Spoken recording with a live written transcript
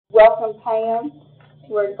welcome Pam.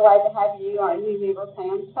 We're glad to have you, our new member,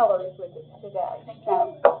 Pam Teller, is with us today.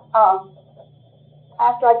 So,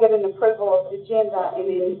 after I get an approval of the agenda and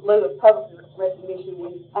in lieu of public recognition,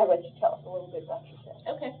 I'll let you tell us a little bit about yourself.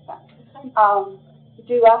 Okay.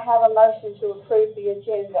 Do I have a motion to approve the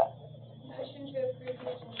agenda? Motion to approve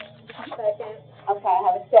the agenda. Second. Okay, I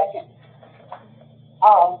have a second.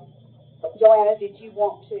 Joanna, did you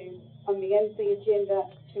want to amend the agenda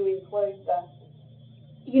to include the?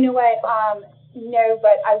 You know what? No,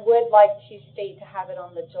 but I would like to state to have it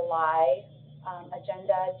on the July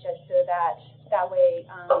agenda, just so that way,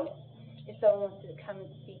 if someone wants to come and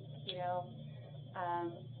speak, you know,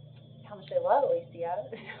 how much they love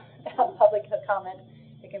Alicia, public comment,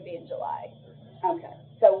 it can be in July. Okay,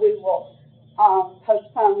 so we will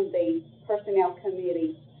postpone the Personnel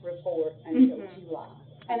Committee report until July.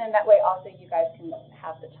 And then that way also you guys can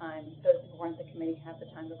have the time, those who weren't the committee can have the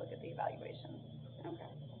time to look at the evaluation. Okay.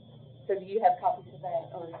 So do you have copies of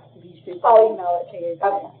that, or do you see? I'll email it to you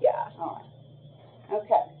guys. Okay. Yeah. All right.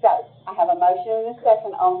 Okay, so I have a motion and a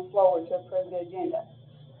second on the floor to approve the agenda.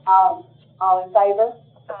 All in favor?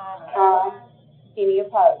 Aye. Any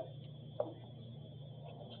opposed?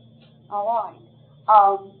 All right.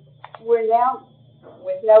 We're now,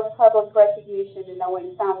 with no public recognition and no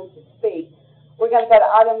one signing to speak, we're going to go to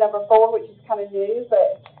item number 4, which is kind of new,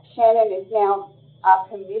 but Shannon is now our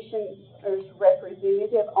commissioner's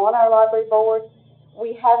representative on our library board.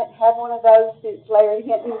 We haven't had one of those since Larry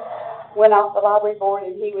Hinton went off the library board,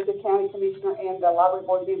 and he was the county commissioner and the library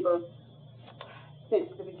board member since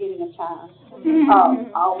the beginning of time,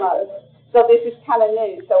 almost. So this is kind of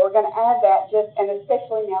new. So we're going to add that, and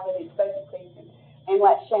especially now that it's budget season, and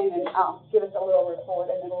let Shannon give us a little report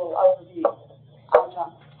and a little overview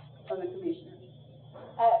from the commissioners.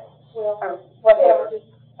 Or whatever.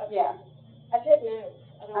 Yeah. I took notes.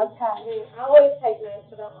 Okay. I always take notes,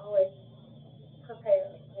 but I don't always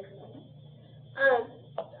prepare.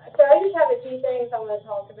 So I just have a few things I want to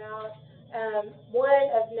talk about. One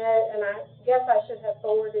of note, and I guess I should have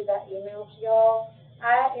forwarded that email to y'all.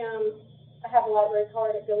 I have a library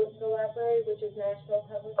card at Phillipsville Library, which is Nashville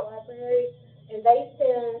Public Library, and they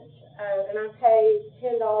sent, and I paid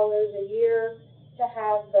 $10 a year to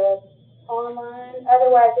have the online.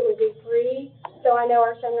 Otherwise, it would be free. So I know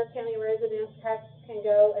our Sumner County residents can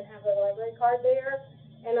go and have their library card there.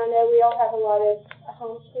 And I know we all have a lot of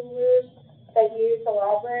homeschoolers that use the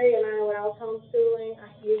library. And I know when I was homeschooling, I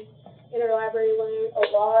used interlibrary loan a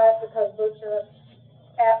lot because books are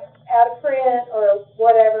out of print or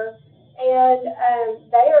whatever. And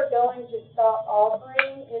they are going to stop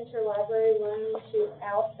offering interlibrary loans to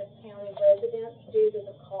out-of-county residents due to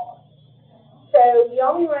the cost. So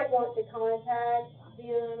y'all might want to contact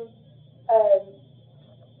them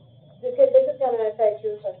because this is going to affect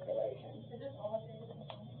your circulation. Is this all of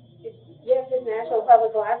it? Yes, it's National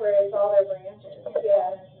Public Library. It's all their branches.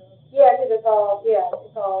 Yeah. Yeah, because it's all,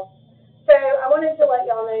 it's all. So I wanted to let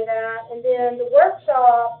y'all know that. And then the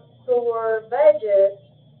workshop for budget,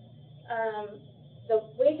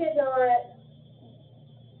 we did not,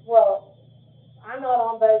 well, I'm not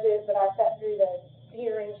on budget, but I sat through the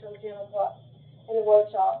hearings from 10 o'clock in the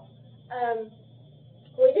workshop.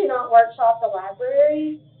 We do not workshop the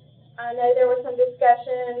library. I know there was some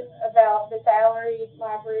discussion about the salaried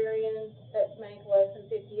librarians that make less than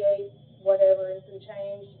 58, whatever, and some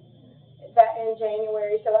change that in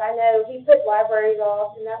January. So I know he put libraries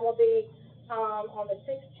off, and that will be on the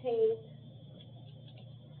 16th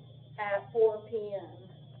at 4 p.m.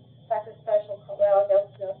 That's a special call. Well,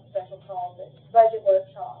 that's not a special call, but budget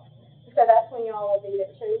workshop. So that's when y'all will be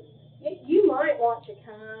there too. You might want to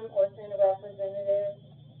come or send a representative,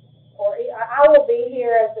 or I will be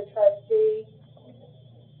here as the trustee.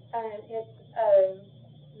 It's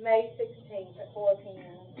May 16th at 4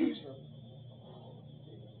 p.m.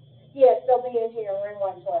 Yes, they'll be in here. We're in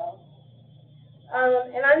 112.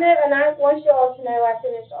 And I want you all to know I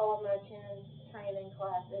finished all of my 10 training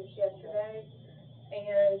classes yesterday,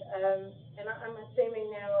 and I'm assuming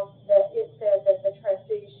now that it said that the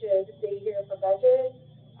trustees should be here for budget.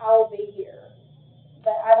 I'll be here,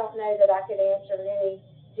 but I don't know that I could answer any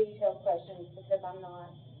detailed questions because I'm not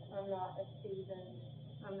a seasoned,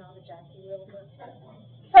 I'm not a Jackie Wilbur.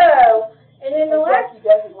 So, and then the last, Jackie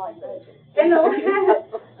doesn't like budget. And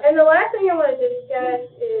the last thing I want to discuss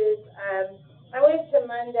is I went to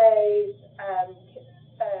Monday's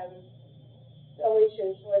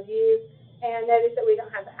Alicia's review and noticed that we don't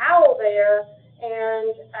have the owl there,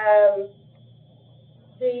 and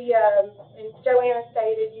and Joanna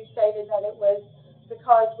stated, you stated that it was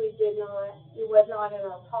because it was not in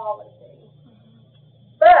our policy.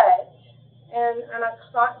 But, and I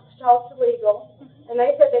talked to legal, And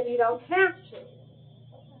they said that you don't have to.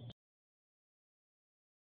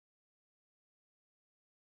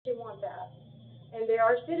 You want that. And there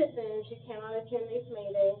are citizens who cannot attend these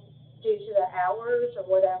meetings due to the hours or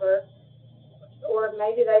whatever, or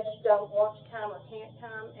maybe they just don't want to come or can't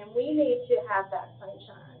come, and we need to have that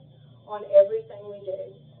sunshine on everything we do.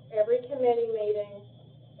 Every committee meeting,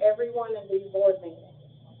 every one of these board meetings.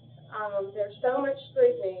 There's so much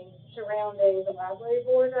scrutiny surrounding the library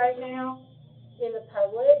board right now in the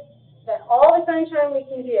public that all the sunshine we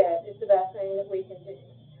can get is the best thing that we can do.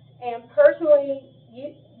 And personally,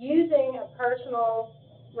 using a personal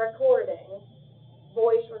recording,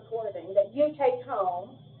 voice recording, that you take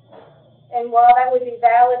home, and while that would be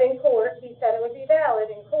valid in court, he said it would be valid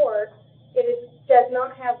in court, does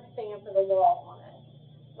not have the stamp of the law on it.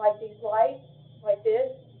 Like these lights, like this,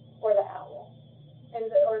 or the owl,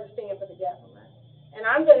 or the stamp of the government. And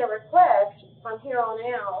I'm going to request from here on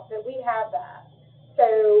out that we have that.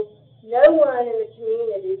 So no one in the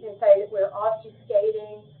community can say that we're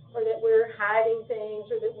obfuscating or that we're hiding things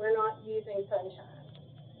or that we're not using sunshine.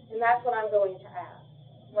 And that's what I'm going to ask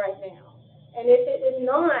right now. And if it is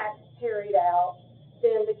not carried out,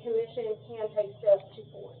 then the commission can take steps to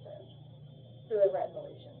force it through a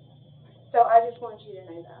resolution. So I just want you to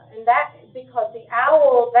know that. And that, because the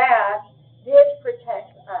owl, this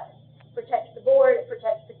protects us. Protects the board, it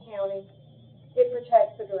protects the county, it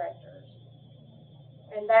protects the directors.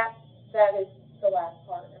 And that is the last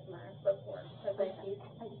part of my report. So thank you.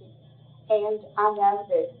 Thank you. And I know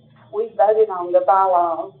that we voted on the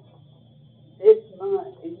bylaws this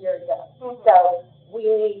month, a year ago. Mm-hmm. So we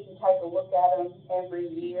need to take a look at them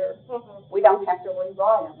every year. Mm-hmm. We don't have to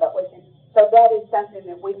rewrite them, but we can. So that is something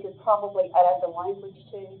that we could probably add the language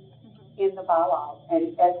to in the bylaws,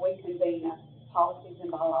 and as we convene a policies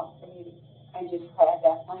and bylaws committee, and just add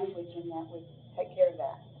that language, and that would take care of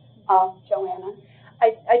that. Joanna?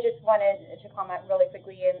 I just wanted to comment really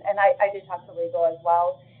quickly, and I did talk to legal as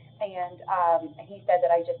well, and he said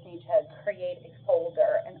that I just need to create a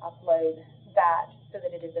folder and upload that so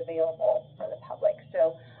that it is available for the public.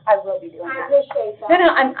 So I will be doing that. I appreciate that.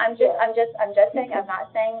 No, I'm just saying, I'm not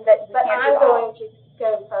saying that we But can't I'm do all. going to go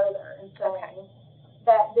further and say Okay.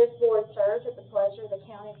 that this board serves at the pleasure of the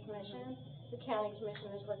county commission. The county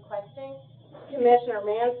commission is requesting. Commissioner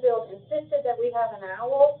Mansfield insisted that we have an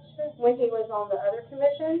owl when he was on the other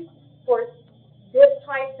commission for this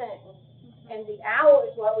type thing. And the owl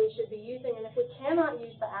is what we should be using. And if we cannot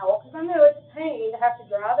use the owl, because I know it's a pain to have to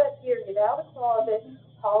drive up here, get out of the closet,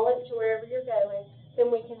 haul it to wherever you're going,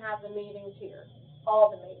 then we can have the meetings here,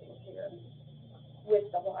 all the meetings here,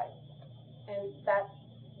 with the lights. And that's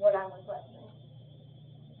what I'm requesting.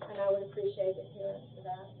 And I would appreciate adherence to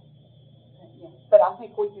that. Yes, but I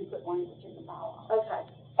think we can put language in the bylaws. Okay.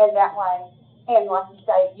 And that way, and like you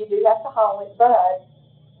say, you do have to haul it, but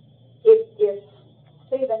if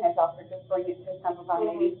Stephen has offered to bring it to some of our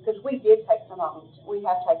meetings, because we did take some of them, we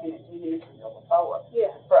have taken it to Nashville before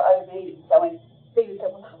for other meetings. So, and Stephen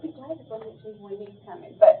said, well, I'll be glad to bring it to you when he's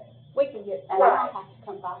coming, but we can get, and I have to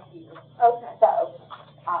come by here. Okay. So,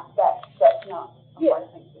 that's not a hard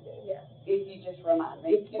thing to do. Yeah. If you just remind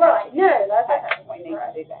me. Right. No, that's okay. We need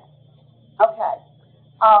to do that. Okay.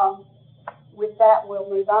 With that, we'll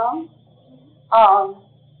move on.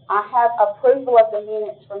 I have approval of the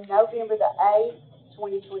minutes from November the 8th,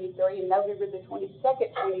 2023, and November the 22nd,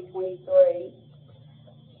 2023.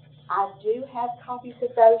 I do have copies of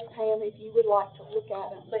those, Pam, if you would like to look at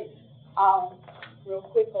them. Please. Real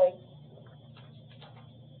quickly.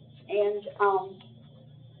 And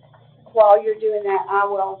while you're doing that, I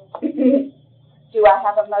will, do I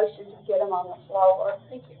have a motion to get them on the floor?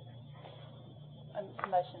 Thank you. A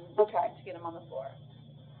motion Okay. to get them on the floor.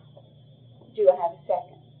 Do I have a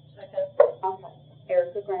second? Second. Okay.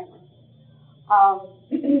 Erica Grammer.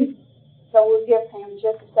 So we'll give Pam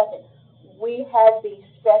just a second. We had the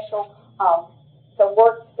special, the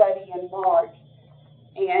work study in March,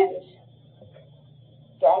 and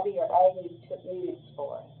Gabby or Aggie took minutes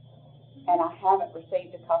for us, and I haven't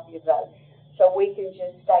received a copy of those. So we can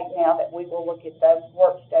just state now that we will look at those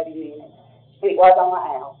work study minutes. It was on the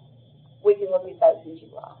owl. We can look at those in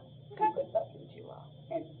July. Okay. Put those in July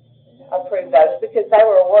and approve those because they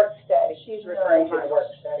were a work study. She's referring to the work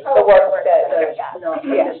study. The work study. Not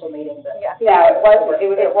an official meeting, but. Yeah. No, it wasn't. It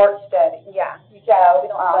was a work study. Yeah. So,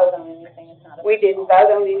 We don't vote on anything. It's not a. we didn't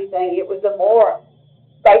vote on anything. It was a more,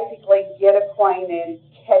 basically, get acquainted,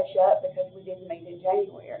 catch up, because we didn't meet in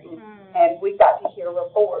January. And we got to hear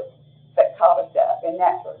reports that caught us up and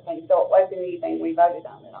that sort of thing. So it wasn't anything we voted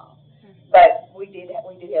on at all. But we did have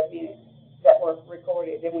minutes that were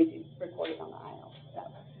recorded, and we did record it on the IL. So,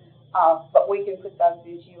 but we can put those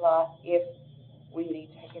in July if we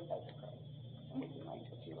need to get those approved. So we can wait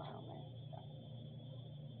till July on that.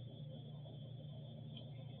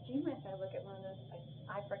 Do you mind if I look at one of those?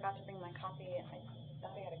 I forgot to bring my copy, and I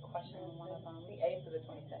thought I had a question on one of them. The 8th or the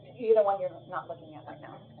 22nd? Either one you're not looking at right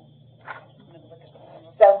now. I'm gonna look at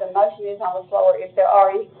them. So the motion is on the floor. If there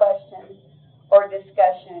are any questions or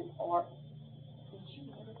discussion or.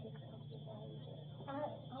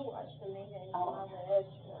 I watched the meeting Oh. on the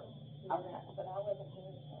edge, Okay. but I wasn't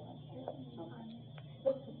here, so I can't.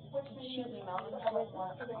 She emailed me some of them,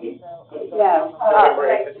 so. No,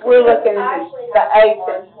 we're looking at the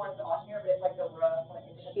 8th. One's on here, but it's like the rough, like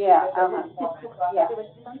it's just. Yeah, yeah. There was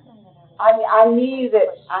something that I knew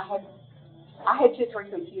that I had 2 or 3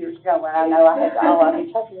 computers going. I know I had all of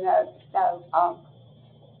them taking notes. So,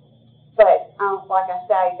 but like I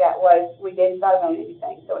say, we didn't vote on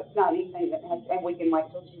anything, so it's not anything that has, and we can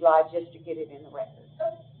wait till July just to get it in the record.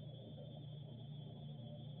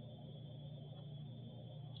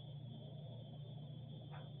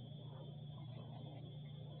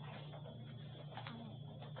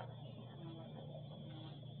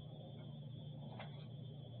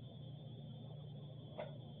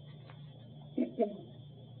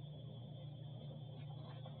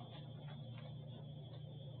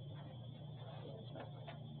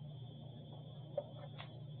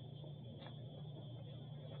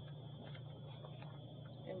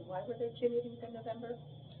 And why were there 2 meetings in November?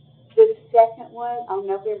 The second one, on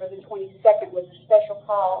November the 22nd, was a special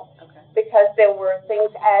call Okay. because there were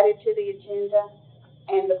things added to the agenda,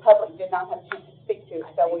 and the public did not have a chance to speak to it.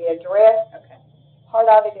 So we addressed Okay. part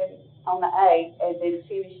of it on the 8th, and then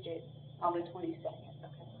finished it on the 22nd.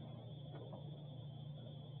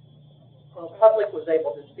 Well, the public was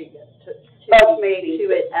able to speak to Both meetings.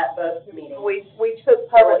 to it at both meetings. We took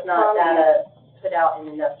There public was not comment, data put out in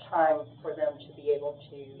enough time for them to be able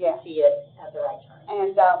to Yeah. see it at the right time.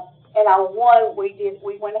 and on one,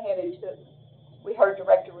 we went ahead and we heard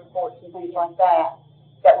director reports and things like that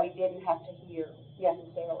we didn't have to hear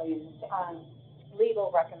necessarily in the second. Legal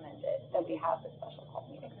recommended that we have the special call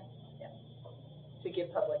meeting. To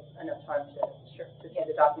give public enough time to see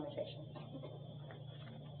the documentation.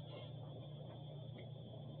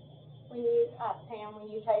 When you, Pam, when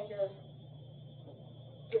you take your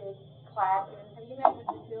classes, have you met with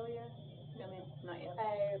Cecilia? No, ma'am, not yet.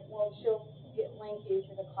 Well, she'll get linked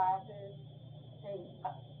into the classes, and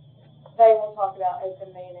they will talk about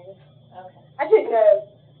open meetings. Okay. I didn't know,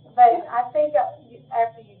 but I think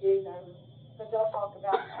after you do them, but they'll talk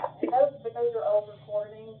about that. And those are old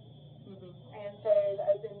recordings, and so the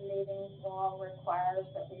open meetings law requires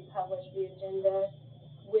that we publish the agenda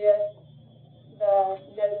with the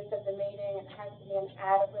notice of the meeting. It has to be an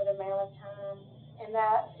adequate amount of time, and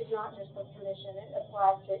that is not just for commission. It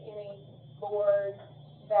applies to any board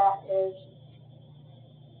that is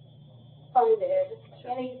funded.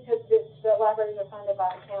 Because the libraries are funded by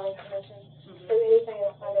the county commission, so anything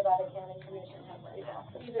that's funded by the county commission has to be done.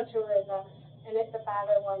 Even tourism, and it's a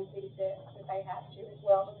 501c6 that they have to as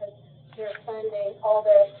well, because they're funding all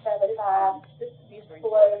their set aside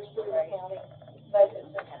flows through the county budget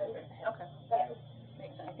system. Okay. So,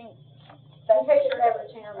 Makes sense. I think in case you're ever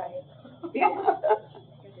chairman, Yeah.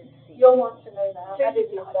 you'll want to know that. I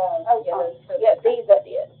did not. Oh, yeah, these I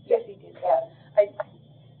did. Yes, he did, yeah.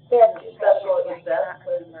 The special is that,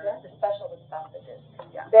 The special was about the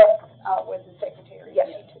yeah. Beth, was the secretary.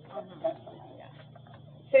 Yes. She took that from her.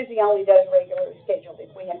 Susie only does regular scheduled.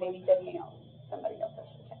 If we have anything else, somebody else has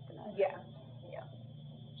to take the note. Yeah.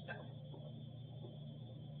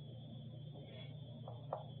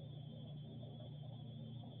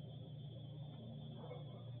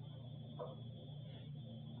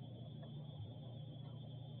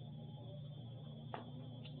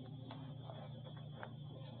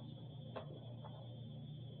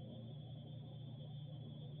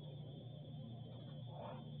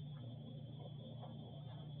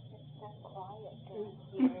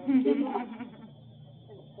 Been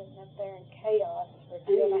sitting up there in chaos for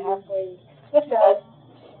 2.5 weeks.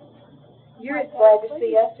 You're as glad to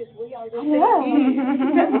see us as we are to see you.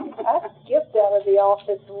 I skipped out of the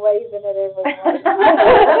office waving at everyone.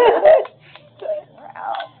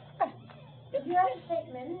 Do you have to take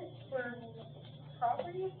minutes for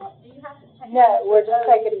property and stuff? Do you have to take? No, we're just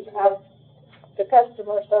taking, the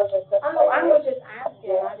customer service. Oh, I was just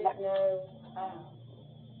asking, I didn't know,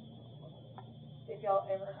 if y'all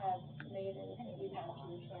ever have meetings and you have to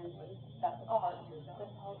attend, that was part of your job.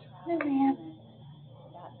 No, ma'am.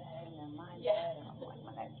 That bed and then my bed, and I'm like,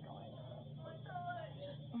 my neck's going. Oh my gosh.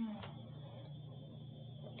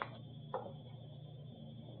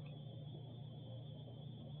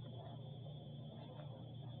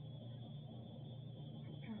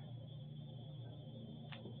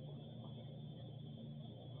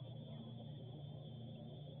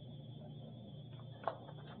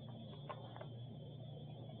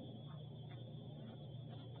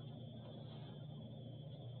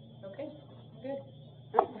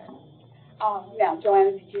 Now,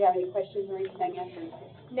 Joanna, did you have any questions or anything else?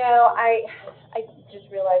 No, I just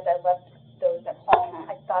realized I left those at home.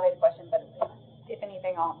 I thought I had questioned, but if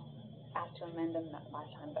anything, I'll ask to amend them that last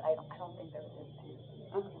time, but I don't think there was anything.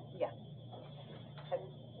 Okay. Yeah.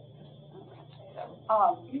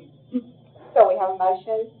 So we have a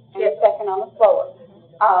motion and a second on the floor.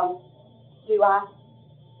 We've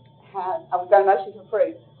got a motion to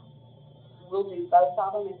approve. We'll do both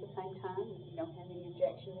of them at the same time, if you don't have any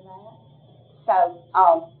objection to that. So,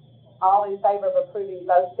 all in favor of approving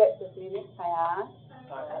both sets of minutes, say aye.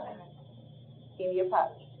 Aye. Any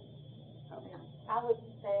opposed? Okay. I was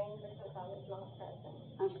saying because I was not present.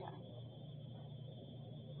 Okay.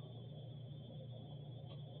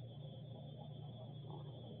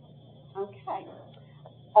 Okay.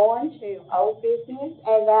 On to old business,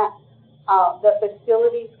 and that, the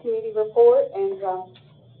facilities committee report, and,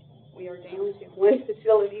 we are down to one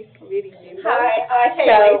facilities committee member. Hi,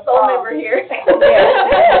 Haley, full member here.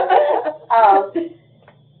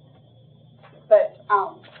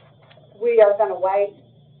 We are gonna wait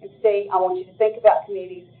and see. I want you to think about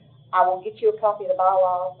committees. I will get you a copy of the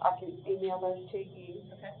bylaws. I can email those to you.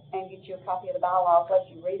 Okay. And get you a copy of the bylaws, let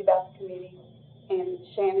you read about the committee, and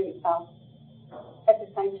Shannon, at the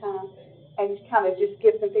same time, and kind of just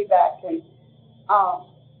give some feedback, and,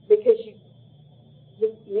 because you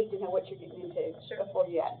need to know what you're getting into before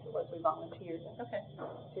you absolutely volunteer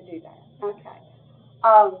to do that. Okay.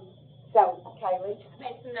 So, Kaylee,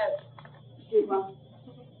 Made some notes.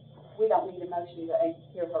 we don't need a motion to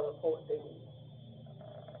hear her report, do we?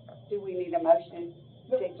 Do we need a motion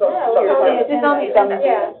to hear her? It's on the agenda.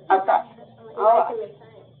 Yeah. Okay. All right.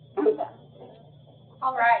 Okay.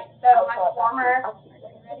 All right, so my former,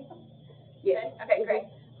 ready? Yes. Okay, great.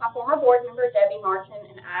 My former board member, Debbie Martin,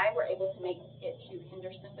 and I were able to make it to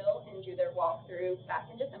Hendersonville and do their walkthrough back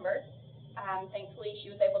in December. Thankfully, she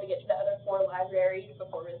was able to get to the other 4 libraries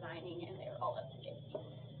before resigning, and they're all up to date.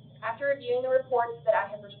 After reviewing the reports that I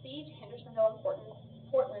have received, Hendersonville and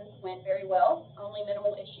Portland went very well. Only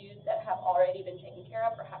minimal issues that have already been taken care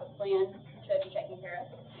of or have a plan to be taken care of.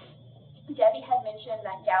 Debbie had mentioned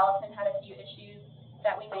that Gallatin had a few issues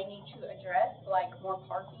that we may need to address, like more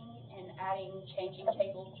parking and changing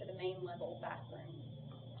tables to the main level bathroom.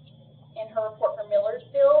 In her report for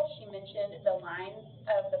Millersville, she mentioned the lines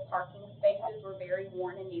of the parking spaces were very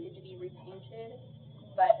worn and needed to be repainted,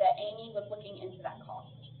 but that Amy was looking into that cost.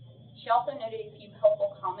 She also noted a few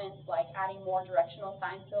helpful comments like adding more directional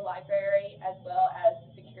signs to the library as well as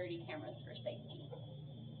security cameras for safety.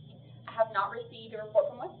 I have not received a report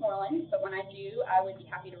from Westmoreland, but when I do, I would be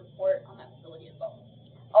happy to report on that facility as well.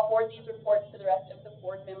 I'll forward these reports to the rest of the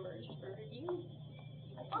board members for review.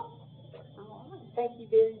 That's all. All right. Thank you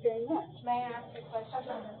very, very much. May I ask a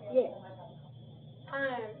question? Yes.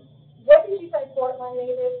 What did you say Portland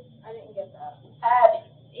needed? I didn't get that.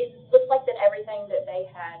 It looks like that everything that they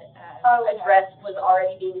had addressed was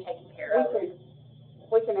already being taken care of.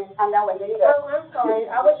 I know Anita. Oh, I'm sorry.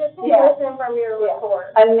 I was just listening from your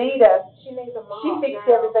report. Anita, She needs a mom. she fixed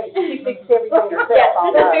now. everything. She fixed everything herself. Yes,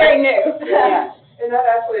 on this is her. very new. Yeah. And that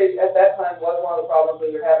actually, at that time, was one of the problems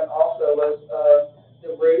we were having also was,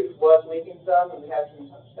 the roof was leaking some, and we had some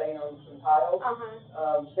stain on some tiles.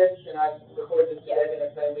 Since, and I recorded this today, and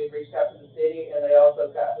everything, we've reached out to the city, and they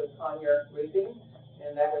also got with Conyers Roofing,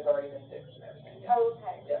 and that has already been fixed and everything. Oh,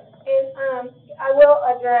 okay. Yeah. And, I will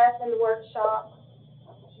address in the workshop,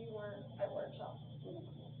 you weren't at workshop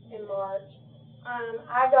in March.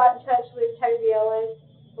 I got in touch with Toby Ellis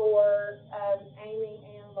for, Amy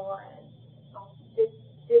and Lauren.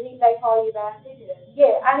 Did they call you back? He did.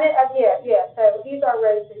 Yeah, I know, yeah, so he's our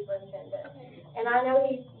road superintendent. Okay. And I know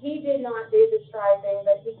he did not do the striping,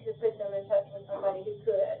 but he could put them in touch with somebody who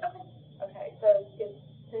could. Okay, so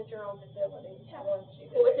since you're on facility, I want you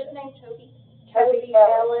to. What was his name, Toby? Toby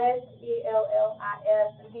Ellis,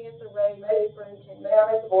 Ellis, and he is the road superintendent. May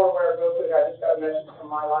I make the board aware real quick, I just got a message from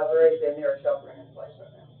my library saying they're sheltering in place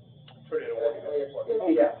right now. Pretty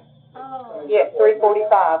important. Yeah. Oh. Yeah,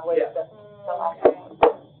 3:45 was Yeah. the last Okay. one.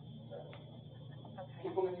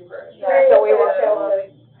 People in your prayers. Yeah, so we were,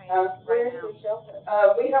 Where's the shelter?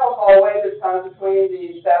 We have a hallway that's kind of between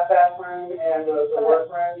the staff bathroom and the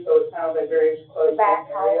workroom, so it's kind of a very close The back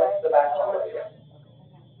area. hallway. The back hallway, yeah.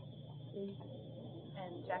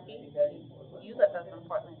 And Jackie, you live up in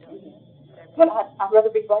Portland, don't you? but I'd rather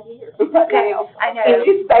be right here. Okay, Now. I know. In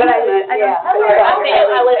his basement, yeah.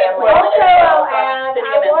 I live in Portland. Also, and City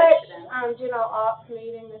I of watched, Michigan. general ops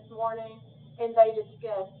meeting this morning, and they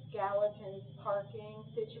discussed Gallatin's parking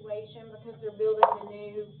situation because they're building the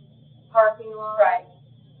new parking lot. Right.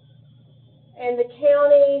 And the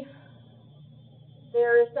county,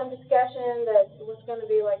 there is some discussion that it was gonna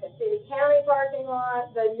be like a city-county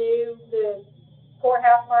lot, the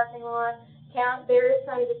courthouse parking lot, there is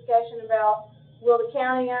some discussion about, will the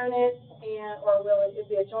county own it, or will it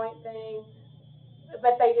be a joint thing?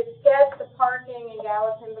 But they discussed the parking in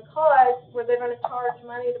Gallatin because they're gonna charge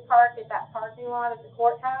money to park at that parking lot at the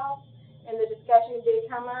courthouse, and the discussion did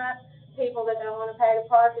come up. People that don't wanna pay to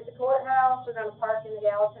park at the courthouse are gonna park in the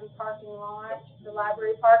Gallatin parking lot, the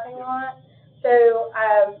library parking lot. So,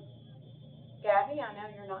 Gabby, I know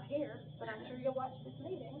you're not here, but I'm sure you'll watch this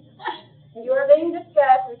meeting. You are being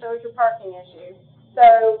discussed, and so is your parking issue.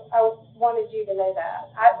 So I wanted you to know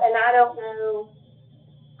that. I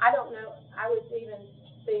don't know, I was even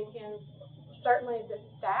thinking, certainly the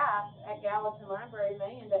staff at Gallatin Library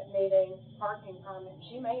may end up needing parking permits.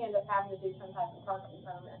 She may end up having to do some type of parking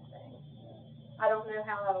permit thing. I don't know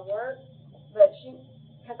how that'll work, but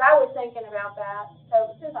because I was thinking about that,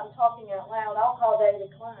 so since I'm talking out loud, I'll call David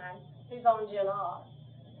Klein, who's on Gen Off,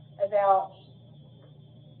 about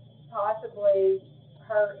possibly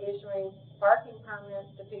her issuing parking permits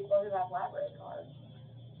to people who have library cards.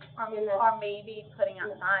 Or maybe putting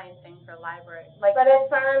out signs saying for library, But a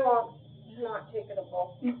sign is not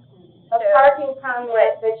ticketable. A parking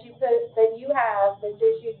permit that you have that's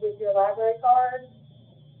issued with your library card,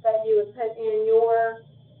 that you would put in your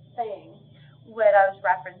thing. What I was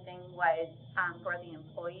referencing was, for the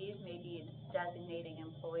employees, maybe designating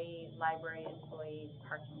library employee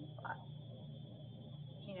parking spots.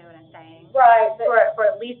 You know what I'm saying? Right. For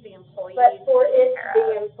at least the employees. But for it to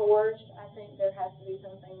be enforced, I think there has to be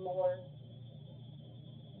something more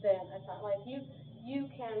than a sign. Like you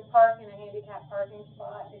can park in a handicapped parking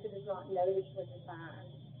spot if it is not noticed with the fine.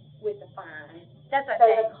 That's what I'm So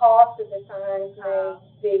saying. the cost of the signs may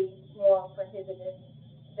be more prohibitive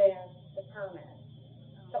than the permit.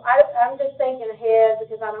 So I'm just thinking ahead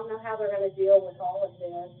because I don't know how they're going to deal with all of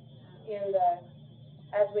this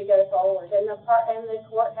as we go forward. And the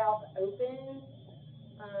courthouse opens,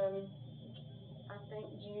 I think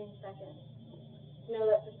June 2nd. No,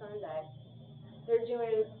 that's a Sunday. They're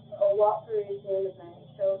doing a walkthrough at the end of May,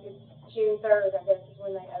 so it's June 3rd, I guess, is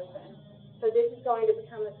when they open. So this is going to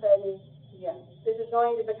become this is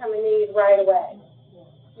going to become a need right away.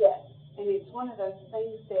 Yes. And it's one of those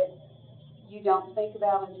things that you don't think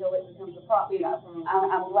about until it becomes a problem. You know,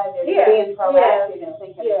 I'm glad they're being proactive and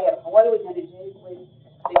thinking, what are we going to do with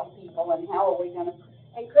these people and how are we going to?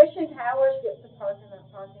 And Christian Towers gets to park in that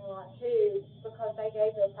parking lot too, because they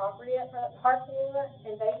gave their property up for that parking lot,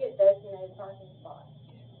 and they get designated parking spots.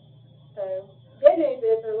 So, good news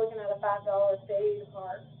is they're looking at a $5 fee to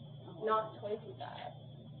park, not $25.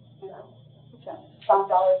 So, $5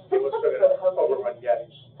 It was over on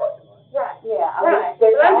Gaddy's parking lot. right. Yeah, Right.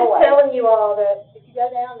 But I'm just telling you all that if you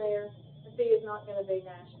go down there, the fee is not going to be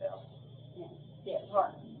Nashville. Yeah.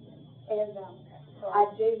 Park. And I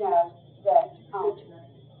do know that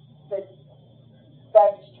the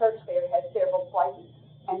Baptist church there has several places,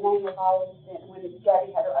 and they have always been, when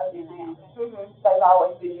Gabby had her opening house, they've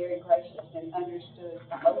always been very gracious and understood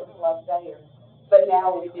the overflow there. But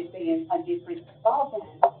now with it being a different ball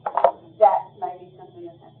game, that may be something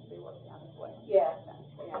that has to be worked out as well. Yeah.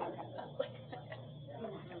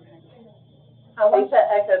 I want to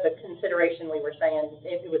echo the consideration we were saying,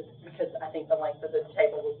 it was because I think the length of the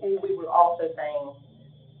table was, we were also saying,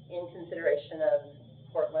 in consideration of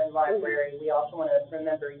Portland Library, we also want to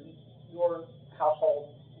remember your household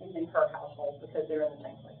and her household because they're in the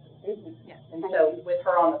same places. And so with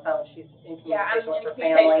her on the phone, she's in communication with her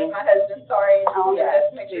family. With my husband, sorry. Yeah,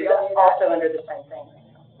 Make sure y'all do that. also under the same thing.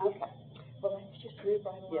 Okay. Well, let's just move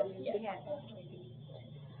right along. Yes.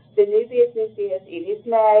 The new business is, it is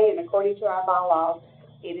May, and according to our bylaws,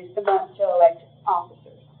 it is the month to elect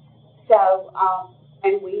officers. So,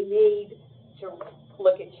 and we need to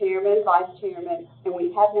look at chairman, vice chairman, and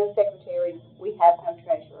we have no secretary, we have no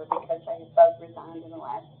treasurer because they have both resigned in the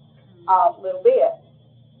last little bit.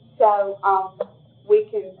 So, we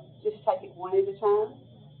can just take it one at a time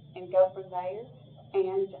and go from there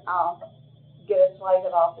and get a slate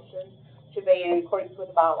of officers to be in accordance with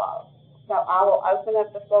the bylaws. So I will open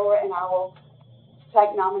up the floor and I will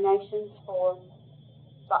take nominations for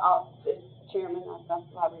the chairman of the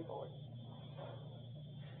library board.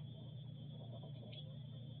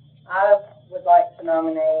 I would like to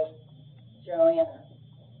nominate Joanna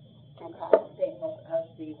Daniels as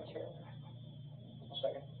the chair.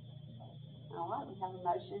 Second. All right, we have a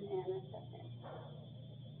motion and a second.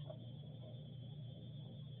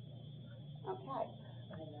 Okay.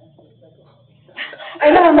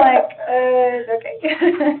 And I'm like, okay.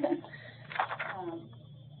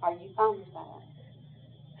 Are you fine with that?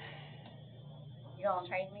 You gonna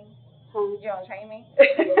train me? Huh? You gonna train me?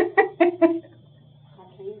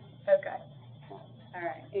 Okay. Okay.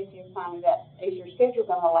 if you're fine with that. Is your schedule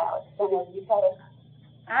gonna allow it? 'Cause I know you've had a,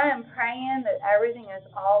 I am praying that everything is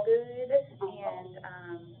all good, and,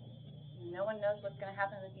 no one knows what's gonna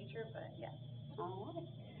happen in the future, but yeah. all right.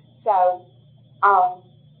 So,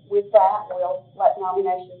 with that, we'll let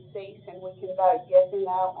nominations cease and we can vote yes or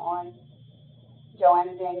no on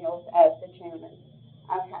Joanna Daniels as the chairman.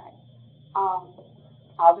 Okay.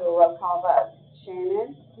 I'll do a roll call vote.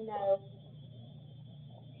 Shannon? No.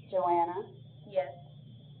 Joanna? Yes.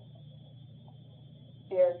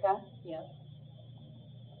 Erica? Yes.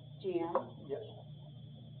 Jim? Yes.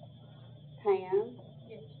 Pam?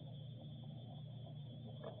 Yes.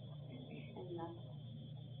 And,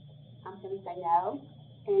 I'm gonna say no.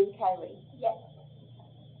 And Kaylee? Yes.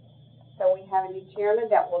 So we have a new chairman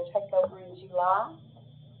that will take over in July.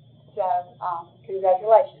 So,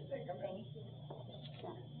 congratulations. Thank you.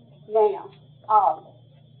 Now,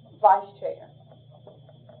 vice chair.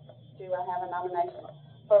 Do I have a nomination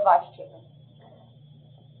for vice chair?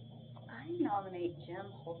 I nominate Jim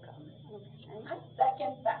Holcomb. Okay. I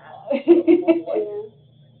second that. Jim?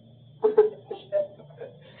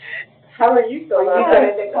 How are you Are feeling? you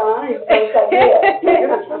gonna decline or you gonna say yes?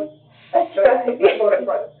 Let's vote in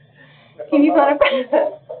front. Can you vote in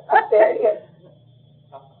front? Very good.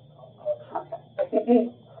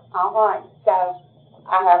 Okay. All right, so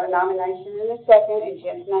I have a nomination and a second, and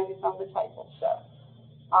Jim's name is on the table, so,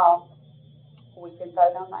 we can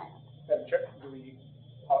vote on that. Madam Chair, do we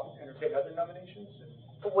entertain other nominations?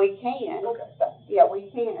 We can. Okay. Yeah,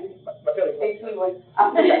 we can. My feeling If you would,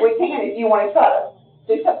 we can if you want to try to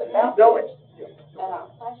do something else. No, it's,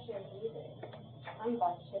 Vice chair, you do. I'm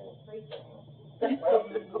vice chair of 3 things.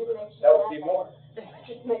 that would be more.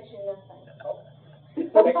 Just makes you nothing.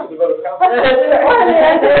 Thanks for the vote of confidence.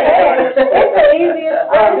 It's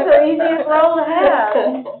the easiest role to have.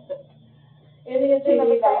 It is in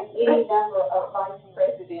the Any number of vice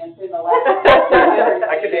presidents in the last.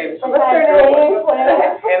 I could name some.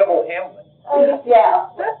 Hannibal Hamlin. Yeah.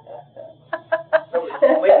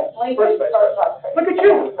 Lincoln's first vice president. Look at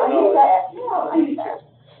you. I knew that, yeah, I knew that.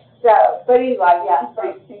 So, but anyway, yeah,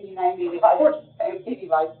 Frank, can you name any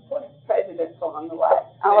vice presidents along the way?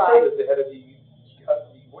 All They right. served as the head of the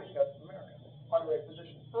Boy Scouts of America, honorary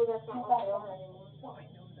position. Oh, that's not what they are anymore. Well, I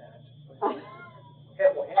know that.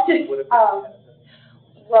 Hannibal Hamlin would have been the head of the.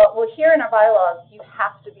 Well, here in our bylaws, you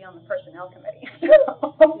have to be on the personnel committee.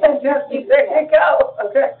 There you go.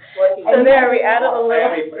 Okay. So there, we added a I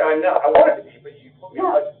little. mean, I'm not, I wanted to be, but you put me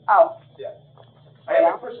on budget. Oh, Yeah. I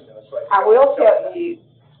am a person though, so I will tell you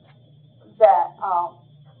that,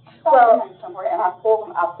 well, somewhere, and I pulled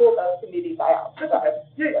those committees out. That's okay.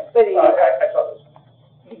 Yeah. But anyway. I saw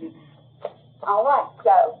those. All right,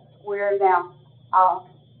 so we're now,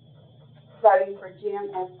 voting for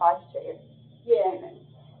Jim as vice chair. Yeah.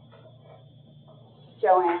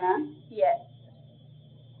 Joanna, Yes.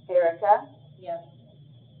 Erica, Yes.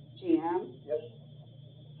 Jim, Yes.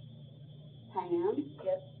 Pam.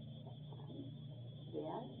 Yes.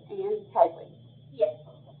 Yes, and Kaylee. Yes.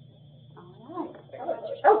 All right. Thank you very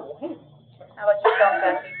much. Oh, How about yourself,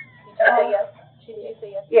 Becky? Did you say yes? Did you say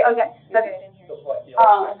yes? yeah, Okay, okay, I didn't hear you. Feels like the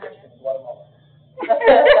Um, election in Guatemala.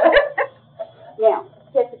 now,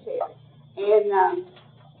 secretary. And,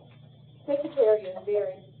 secretary is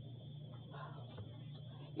very,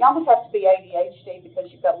 you almost have to be ADHD because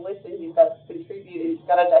you've got to listen, you've got to contribute, and you've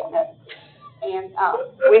got to take notes. And,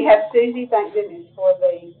 we have Susie, thank goodness, for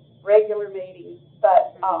the regular meetings,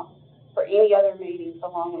 but, for any other meetings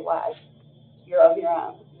along the way, you're on your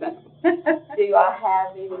own. Do I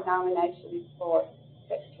have any nominations for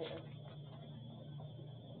secretary?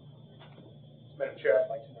 Madam Chair, I'd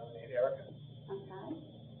like to nominate Erica. Okay.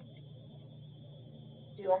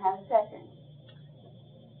 Do I have a second?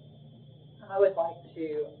 I would like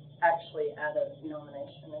to actually add a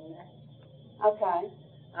nomination in there. Okay.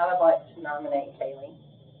 I would like to nominate Kaylee.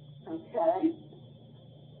 Okay.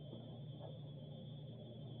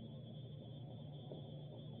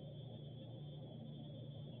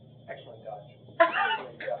 Excellent dodge.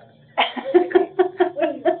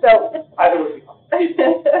 So, Either would be fine.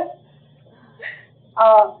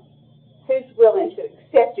 who's willing to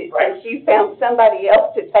accept it Right. since you found somebody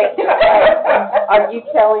else to take the place? Are you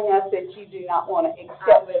telling us that you do not want to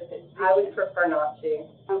accept this position? I would prefer not to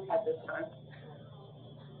Okay. at this time.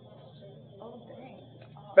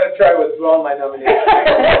 Madam Chair, I withdraw my nomination.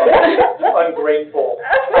 Ungrateful,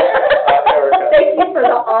 Erica. Thank you for the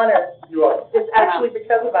honor. You are. It's actually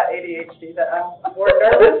because of my ADHD that I'm more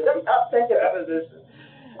nervous about taking that position.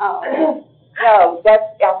 No,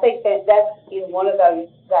 I think that's in one of those,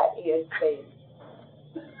 that is the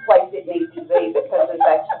place it needs to be because of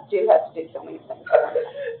that, you do have to do so many things.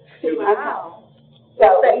 Julie. Wow.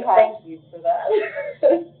 So, we have, thank you for that.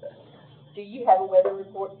 do you have a weather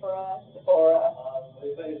report for us, or,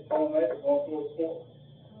 They say it's tornado going towards Florida.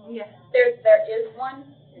 Yeah. There is one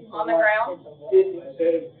on the ground. They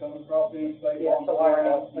said it's coming across the interstate. Yeah, so we're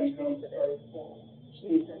out. It's coming towards Florida.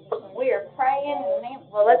 We are praying, and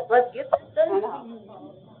well, let's get this I done.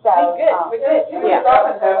 know. So, We're good. Can we Yeah. stop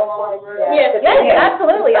and have them on the group? Yeah. Yes,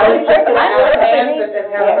 absolutely. I was sure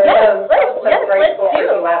Yes, let's do it.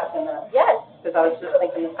 You asking that, Yes, because I was just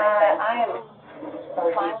thinking the same thing. I am.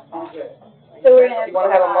 Yeah. So we're gonna. You wanna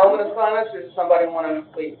have a moment of silence, or does somebody wanna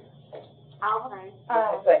leave? I'll pray.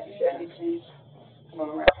 Thank you, Shannon. Come on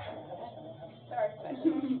around.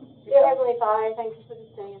 Dear Heavenly Father, thank you for this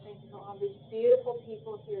day, and thank you for all these beautiful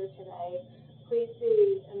people here today. Please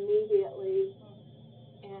be immediately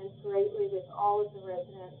and greatly with all of the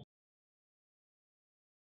residents.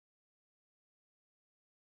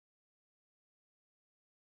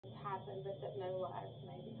 Happen, but that no lives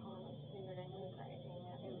may be harmed. In your name we pray.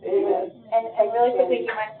 Amen. And really quickly, do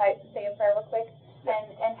you mind if I say a prayer real quick?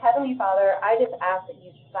 And Heavenly Father, I just ask that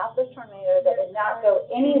you stop this tornado, that it not go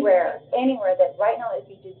anywhere, that right now it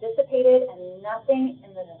be dissipated and nothing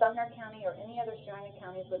in the Sumner County or any other surrounding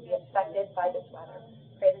counties would be affected by this weather.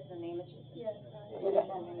 Pray this in the name of Jesus. Yes.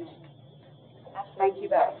 thank you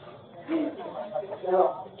both.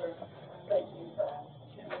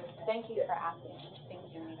 Thank you for asking. Thank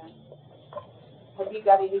you, Anita. Have you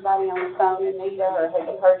got anybody on the phone, Anita, or have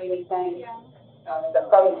you heard anything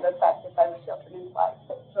from the fact that they were sheltered in place?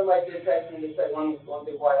 Somebody did text me, they said one of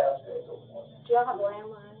the White House schedule. Do y'all have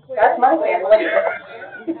landline? That's my family.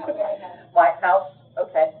 White House,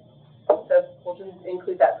 okay. So we'll just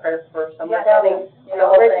include that prayer for Sumner County. Yeah, The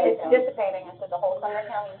whole we're thing. dissipating into the whole Sumner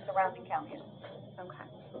County and surrounding counties. Okay.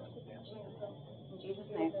 In Jesus'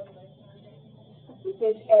 name.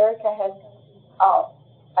 Since Erica has,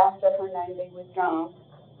 asked that her name be withdrawn,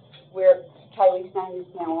 Kaylee's name is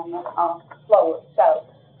now on the, floor, so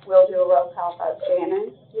we'll do a roll call vote.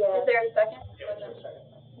 Shannon? Is there a second?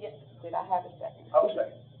 Yes. Did I have a second? I'll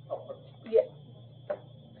say. Yes.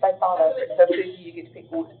 They fought over it, so Susie, you get to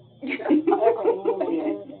pick one.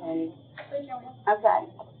 Okay.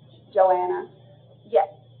 Joanna? Yes.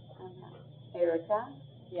 Okay. Erica?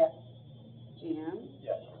 Yes. Jim?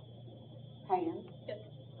 Yes. Pam? Yes.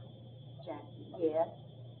 Jackie? Yes.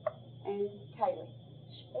 And Kaylee?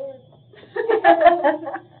 All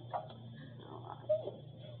right.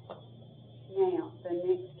 Now, the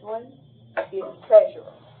next one is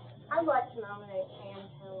treasurer. I'd like to nominate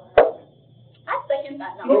Cam2. I second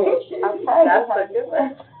that nomination. Okay. That's a good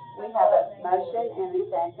one. We have a motion and a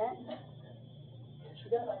second.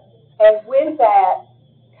 And with that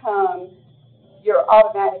comes, you're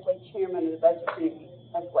automatically chairman of the budget committee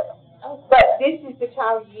as well. But this is the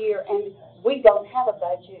time of year, and we don't have a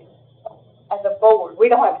budget as a board. We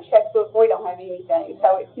don't have a checkbook, we don't have anything,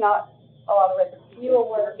 so it's not a lot of recognition. You will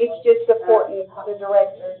work. It's just supporting the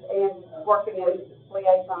directors and working in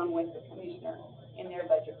liaison with the commissioner in their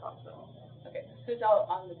budget process. Okay, who's all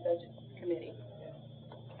on the budget committee?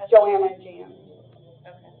 Joanna and Jim.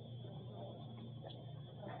 Okay.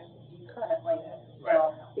 Currently,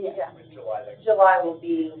 well, Yeah. July will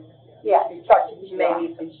be Yeah, it starts in July.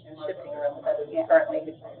 maybe some shifting around, but Yeah.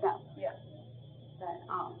 currently. No. Yeah.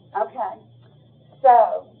 But, okay.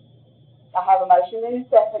 So, I have a motion and a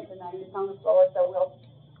second, the name is on the floor, so we'll,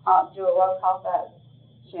 do a roll call vote.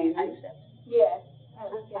 Shannon? Yes.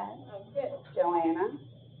 Okay. Good. Joanna?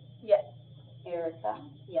 Yes. Erica?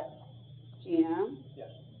 Yes. Jim? Yes.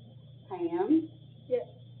 Pam? Yes.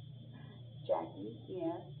 Jackie?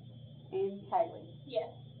 Yes. And Kaylee? Yes.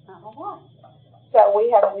 All right. So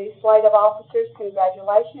we have a new slate of officers,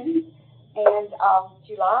 congratulations, and,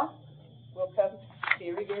 July will come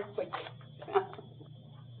very, very quickly.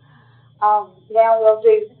 Now we'll do,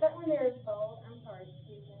 Is that when they're installed? I'm sorry,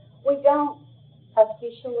 excuse me. we don't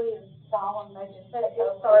officially install them, they just But say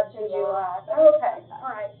it starts in July. Oh, okay, all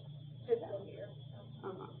right. Fiscal year.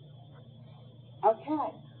 Okay,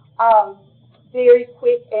 very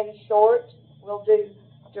quick and short, we'll do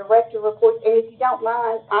director reports, and if you don't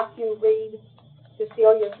mind, I can read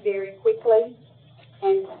Cecilia's very quickly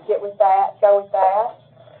and get with that, go with that,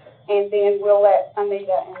 and then we'll let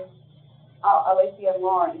Anita and, Alicia and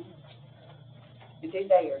Lauren do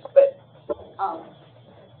theirs, but,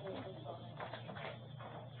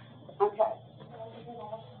 okay.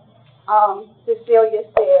 Cecilia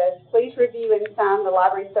says, please review and sign the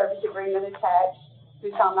library service agreement attached. Who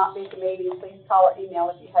shall not be at the meeting, please call or email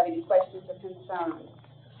if you have any questions or concerns.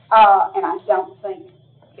 And I don't think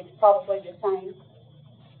it's probably the same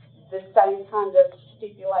kind of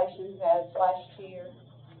stipulations as last year.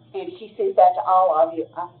 And she sent that to all of you,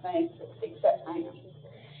 I think, except Pam.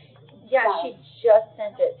 Yeah, So, she just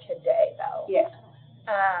sent it today, though. Yeah.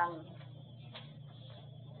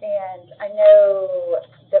 And I know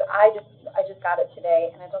that I just got it today,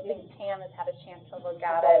 and I don't think Cam has had a chance to look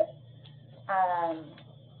at it.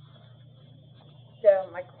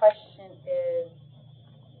 So my question is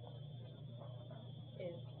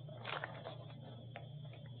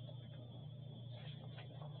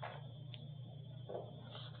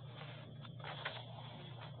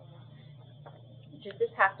does this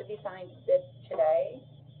have to be signed today?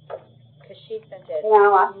 Because she sent it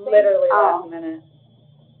No, I think, literally last minute.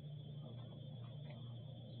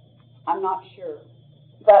 I'm not sure,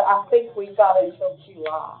 but I think we got until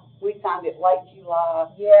July. We signed it late July,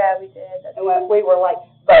 Yeah, we did. and we were late,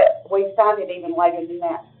 but we signed it even later than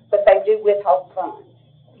that. But they do withhold funds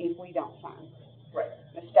if we don't sign it. Right.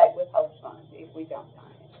 The state withholds funds if we don't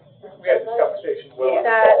sign it. We had this conversation well Yeah.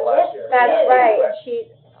 before last year. That's Yeah. right. She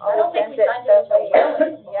I don't think sent we signed it until late.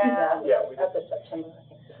 June. Yeah. Yeah, we That's did. a September.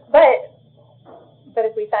 But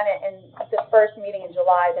if we sign it in the first meeting in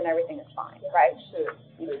July, then everything is fine, right? Sure.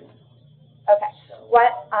 Okay.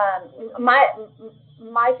 What,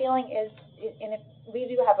 my feeling is, and if we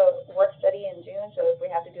do have a work study in June, so if we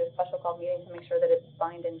have to do a special call meeting to make sure that it's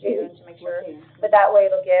signed in June, to make sure, but that way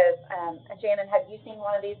it'll give, and Shannon, have you seen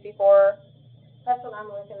one of these before? That's what I'm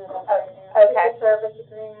looking at up right now. Okay. It's a service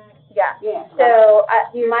agreement. Yeah. Yeah. So,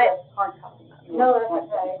 Here's my, the hard copy. No, that's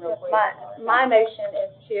okay. Real quick. my motion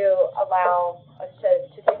is to allow us to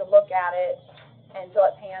take a look at it and to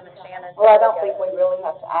let Pam and Shannon. Well, I take a don't look think at we really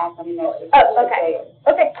have to ask, I mean, that's just. Oh, what okay. she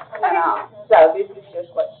said. Okay, So this is just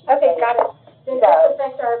what she said. okay, got it. Does this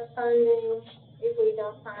affect our funding if we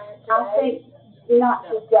don't sign it today? I think not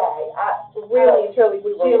today. Really, truly,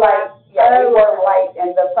 we were July. late. Yeah, we were Okay. late,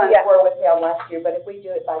 and the funds Yeah. were withheld last year, but if we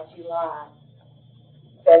do it by July,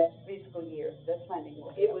 that's fiscal year, the funding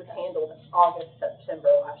will. It was handled August,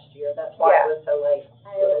 September last year, that's why it was so late.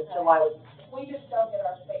 So July was. We just don't get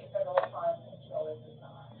our state federal funds until this is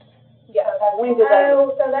not. Yeah. When do they,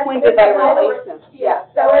 Oh, so that's. when do they release them? Yeah,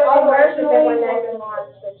 so it was when they in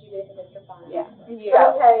March that you didn't get your funds. Yeah.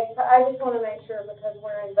 Yeah. Okay, so I just wanna make sure because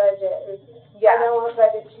we're in budget, I Yeah. don't want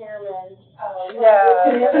budget chairman,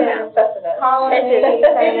 No. That's enough. calling me It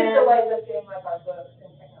just saying. delays us getting like our books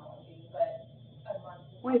and technology, but a month.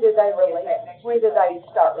 When do they release, when do they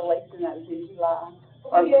start releasing those in July?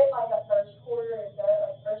 We get like a first quarter, like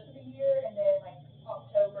first of the year, and then like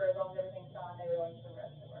October, as long as everything's done, they release the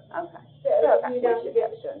rest of it. Okay. So Okay. you We don't should get,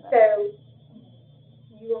 have done that. so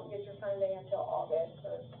you won't get your funding until August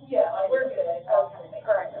or? Yeah, like we're good. Okay, all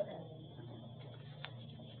right, okay.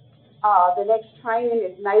 The next training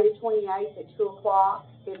is May the 28th at 2 o'clock.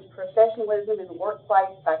 It's Professionalism in the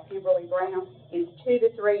Workplace by Kimberly Brown. It's 2 to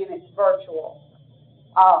 3 and it's virtual.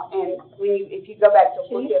 And when you, if you go back to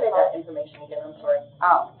Can look you at say her, that information again, I'm sorry?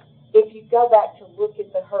 if you go back to look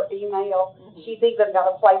at her email, she's even got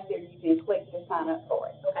a place there you can click to sign up for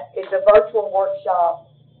it. Okay. It's a virtual workshop,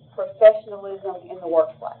 Professionalism in the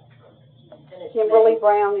Workplace. And it's Kimberly May.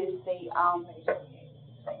 Brown is the,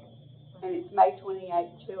 and it's May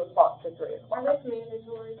 28th, 2 o'clock to 3 Are o'clock. those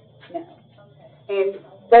mandatory? No. And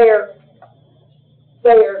they're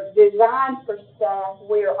designed for staff.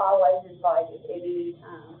 We're always invited at any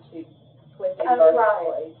time to click in Oh, right.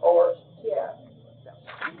 virtually or, Yeah.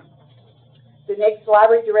 the next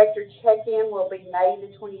library director check-in will be May the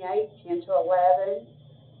 28th, 10 to 11.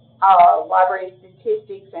 Library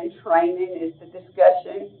statistics and training is the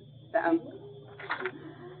discussion.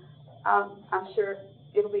 I'm sure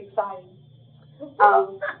it'll be exciting.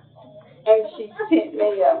 And she sent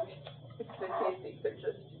me statistics are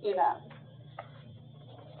just,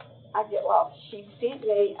 I get lost. She sent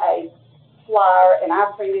me a flyer and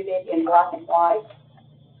I printed it in black and white,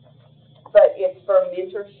 but it's for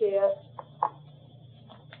mentorship.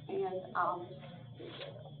 And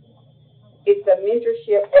it's a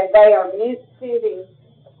mentorship, and they are sending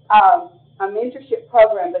a mentorship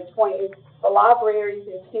program between the libraries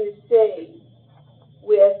in Tennessee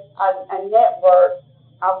with a network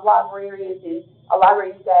of librarians and a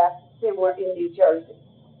library staff similar in New Jersey.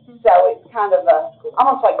 So it's kind of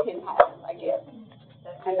almost like 10 houses, I guess,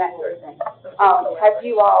 and that sort of thing.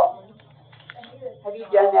 Have you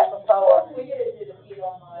done that before? We did a few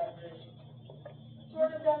online, sort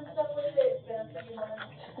of done stuff with it, it's been a few months.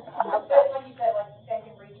 But like you said, like, they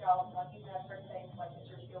can reach out, like, you have certain things, like, it's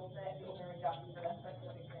your skill set, you can reach out to you for that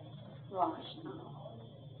specific thing. Right.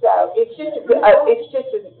 So it's just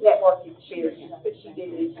a network experience, but she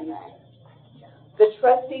did mention that. The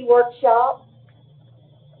trustee workshop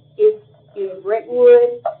is in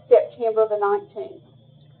Brentwood, September the 19th.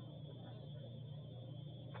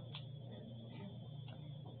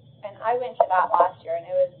 And I went to that last year, and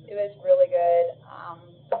it was really good.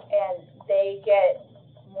 And they get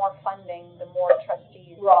more funding the more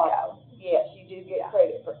trustees Right. go. Yes, you do get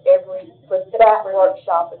credit for that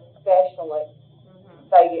workshop especially,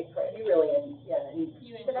 they get credit. You really, yeah. You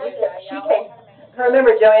and She came, I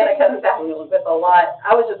remember Joanna coming back with a lot.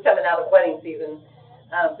 I was just coming out of wedding season,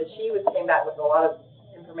 but she came back with a lot of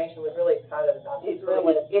information, was really excited about it. It's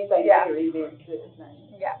really, it's a very, very good thing.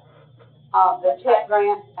 Yeah. The tech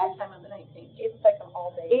grant, Time on the 19th. It's like an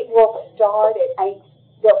all-day. it will start at 8,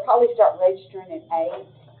 they'll probably start registering at 8,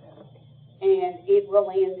 and it will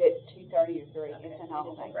end at 2:30 or 3, it's an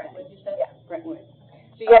all-day thing. Brentwood, you said? Yeah. Brentwood.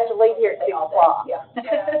 So you have to leave here at 6 o'clock Yeah. to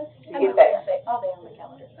get there. All day on the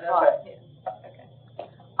calendar. Right. Okay.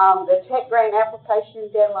 The tech grant application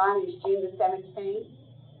deadline is June the 17th.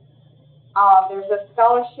 There's a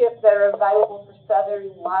scholarship that are available for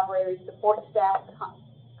Southern Library Support Staff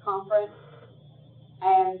Conference,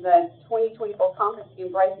 and the 2024 conference,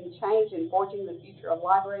 Embracing Change and Forging the Future of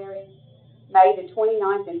Libraries, May the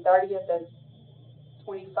 29th and 30th of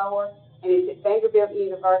 24, and it's at Vanderbilt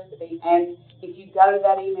University. And if you go to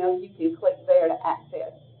that email, you can click there to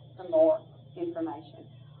access some more information.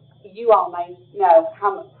 You all may know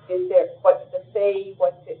how much is there, what's the fee,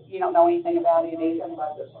 you don't know anything about it either.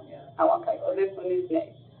 About this one, yeah. Oh, okay, so this one is new.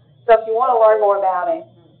 So if you want to learn more about it,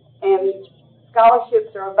 and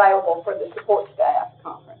scholarships are available for the support staff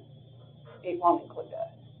conference. It won't include us.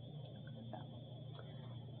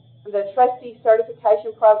 The trustee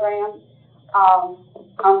certification program, on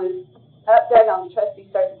the update on the trustee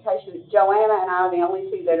certification, Joanna and I are the only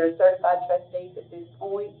two that are certified trustees at this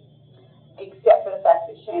point, except for the fact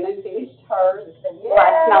that Shannon finished hers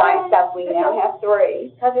last night, so we now have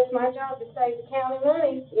 3. Because it's my job to save the county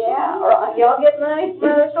money. Yeah, right. Y'all get money from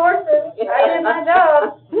other sources. I did my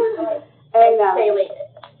job. And,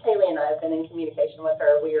 Kaylee and I have been in communication with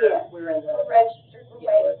her. We're in the Registered, we're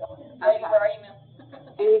yeah, waiting, waiting for our email.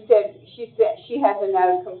 And she said she has a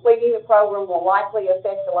note, completing the program will likely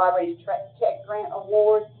affect the library's check grant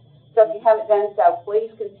award. So if you haven't done so,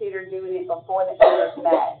 please consider doing it before the end of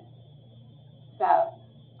May. So,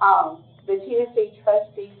 the Tennessee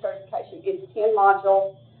trustee certification is 10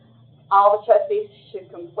 modules. All the trustees should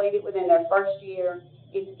complete it within their first year.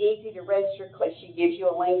 It's easy to register because she gives you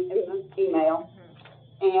a link in the email.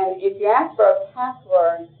 And if you ask for a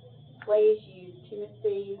password, please use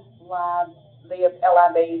Tennessee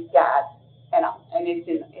LIB guide, and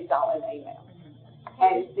it's all in the email.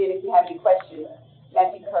 And then if you have any questions,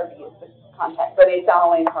 Matthew Kirby is the contact, but it's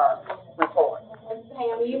all in her report. And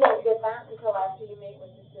Pam, you won't get that until after you meet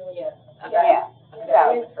with Cecilia. Yeah. So,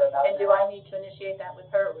 And do I need to initiate that with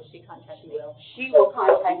her, or will she contact me? she will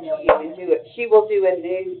contact you and do it. She will do a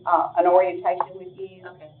new, an orientation with you.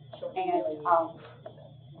 Okay.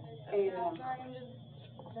 I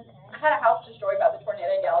had a house destroyed by the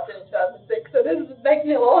tornado in Gallatin in 2006, so this is making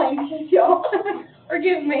me a little anxious, y'all.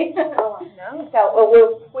 Forgive me. Oh, no. So,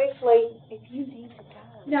 we'll quickly, if you need to go.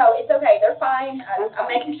 No, it's okay, they're fine. I'm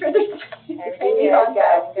making sure they're Everything is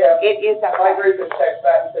okay. It is My okay. group has texted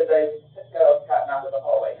back and said they've gotten out of the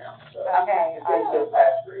hallway now, so. Okay. It's just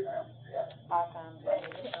pass through now, yeah. Awesome.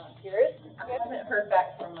 Yours? I haven't heard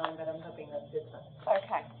back from mine, but I'm hoping that's good.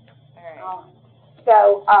 Okay. All right.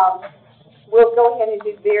 So, we'll go ahead and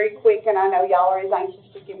do very quick, and I know y'all are as anxious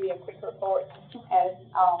to give me a quick report as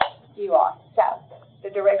you are. So,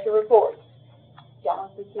 the director reports.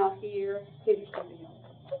 Jonathan's not here. Cindy's going to be on.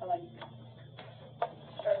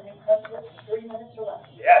 Starting president, 3 minutes or less.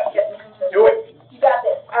 Yes, do it. You got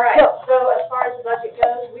this. All right, so as far as the budget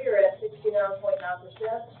goes, we are at 69.9%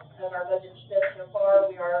 of our budget spent so far.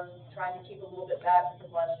 We are trying to keep a little bit back because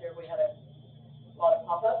last year we had a lot of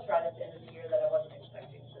pop-ups right at the end of the year that I wasn't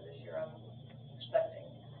expecting, so this year I'm expecting.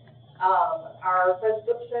 Our present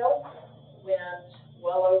book sales went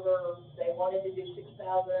well over, they wanted to do 6,000.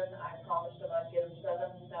 I promised them I'd give them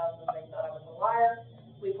 7,000. They thought I was a liar.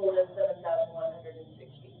 We pulled in 7,160.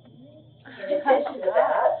 In addition to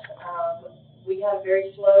that, we had a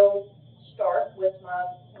very slow start with when I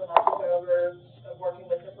took over, working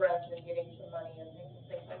with the French and getting some money and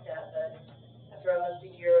things like that. But after almost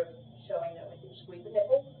a year of showing that we could squeeze a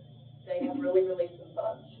nickel, they have really released some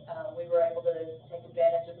funds. We were able to take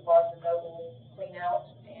advantage of the Barnes & Noble clean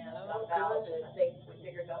out and about, I think we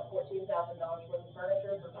figured about $14,000 worth of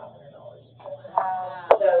furniture for $500.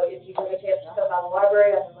 So if you get a chance to come by the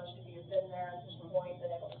library, I know most of you have been there at this point, been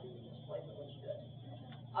able to see the displays that looks good.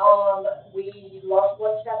 We lost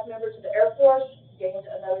one staff member to the Air Force, gained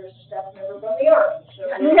another staff member from the Army. So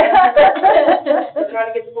we're trying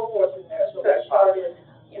to get the full force in there. So we started,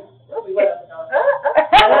 we went up and on.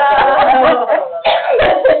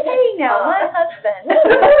 Hey, now, my husband.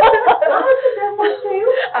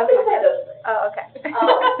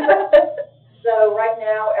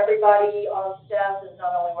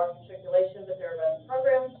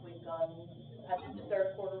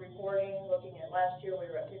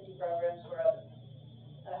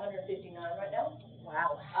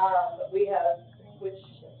 we have, which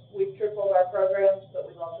we've tripled our programs, but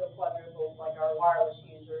we've also quadrupled like our wireless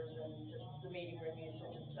users and just the meeting room usage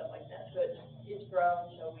and stuff like that. So it's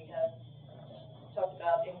grown, so we have talked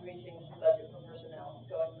about increasing some budget for personnel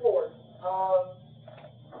going forward.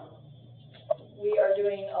 We are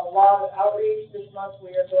doing a lot of outreach this month.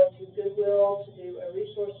 We are going to Goodwill to do a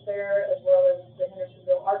resource fair, as well as the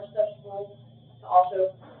Hendersonville Arts Festival, to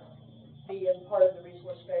also be a part of the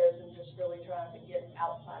resource fairs and just really trying to get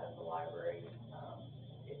outside of the library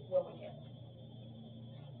when we can.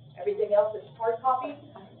 Everything else is hard copy.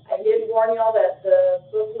 I did warn y'all that the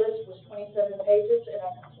book list was 27 pages, and I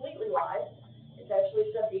completely lied. It's actually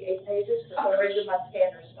 78 pages. For some reason, my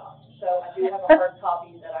scanner stopped. So I do have a hard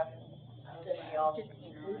copy that I can send y'all.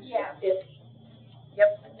 Yeah. It's,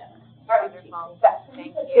 Yep. all right.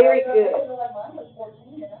 Thank you. Very good. Mine was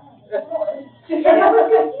 14 and I was yeah, I was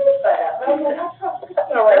confused by that. But I was like,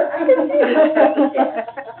 that's all right.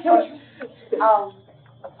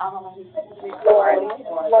 I don't know who's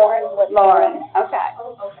Lauren, okay.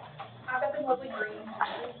 Oh, okay. I've got the lovely green.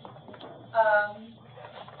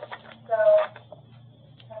 So,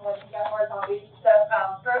 kind of like you got hard copies. So,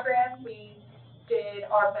 programs, we did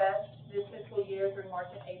our best this fiscal year through March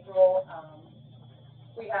and April.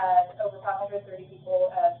 We had over 530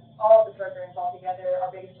 people at all of the programs all together.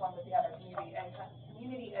 Our biggest one was we had our community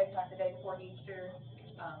egg time the day before Easter,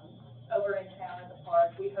 over in town at the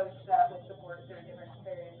park. We host that with support through different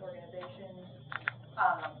various organizations.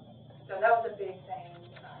 So that was a big thing.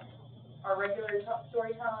 Our regular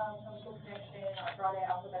story time, homeschool connection, our Friday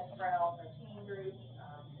alphabet sprouts, our teen groups.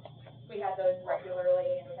 We had those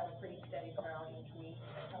regularly, and we have a pretty steady crowd each week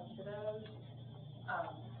that comes to those.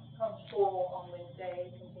 Homeschool on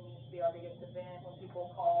Wednesday continues to be our biggest event. When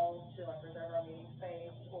people call to like reserve our meeting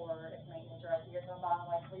space, or if maintenance or IT are coming by, I'm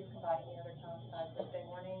like, please come by any other time besides Wednesday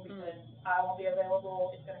morning, because I won't be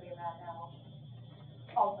available. It's going to be a madhouse.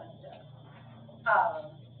 All fun stuff.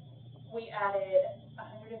 We added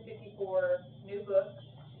 154 new books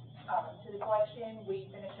to the collection. We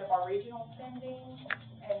finished up our regional spending,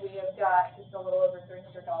 and we have got just a little over $300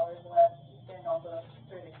 left to spend on books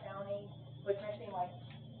through the county, which may seem like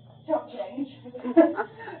chump change.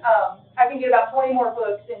 I can get about 20 more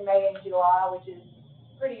books in May and July, which is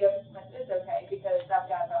pretty, it's okay, because I've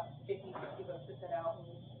got about 50, 60 books to sit out, and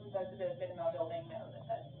those that have been in my building know that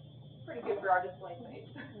that's pretty good for our display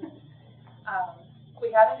space. We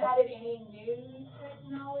haven't added any new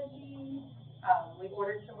technology. We've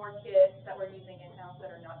ordered some more kits that we're using in-house that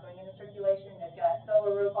are not going into circulation. They've got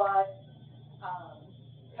solar robots,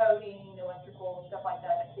 coding, electrical, stuff like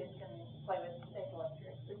that kids can play with. Safe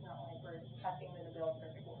electric. It's not like we're asking them to build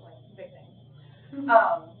circuit, like big things.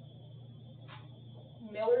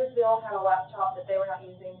 Millersville had a laptop that they were not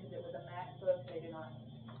using because it was a MacBook. They do not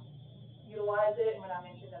utilize it. And when I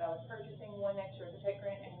mentioned that I was purchasing one next year as a tech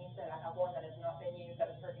grant, and he said I have one that has not been used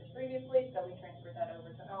that was purchased previously, so we transferred that over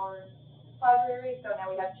to our library. So now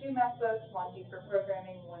we have two MacBooks. One's used for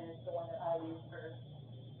programming. One is the one that I use for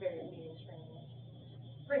various meeting streams,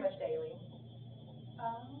 pretty much daily.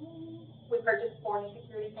 We purchased 4 new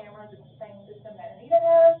security cameras. It's the same system that Anita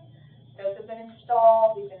has. Those have been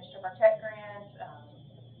installed. We finished up our tech grant.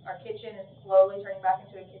 Our kitchen is slowly turning back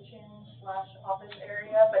into a kitchen/office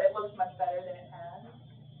area, but it looks much better than it has.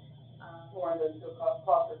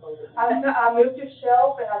 I moved to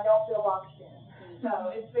shelf, and I don't feel boxed in.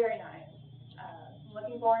 So it's very nice.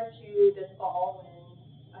 Looking forward to this fall when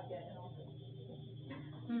I get an office.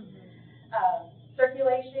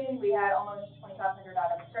 Circulation, we had almost 2,500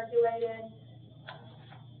 items circulated.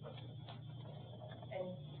 And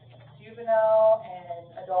juvenile and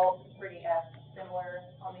adult is pretty similar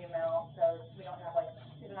on the amount, so we don't have like,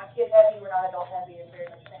 we're not kid heavy, we're not adult heavy, it's very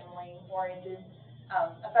much family oriented.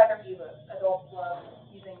 Aside from ebooks, adults love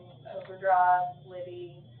using Overdrive,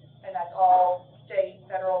 Libby, and that's all state,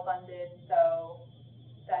 federal funded, so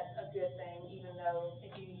that's a good thing, even though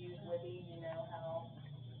if you use Libby, you know how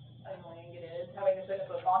annoying it is having to put a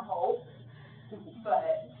book on hold.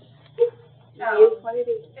 But it is what it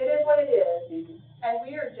is. It is what it is. And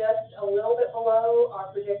we are just a little bit below our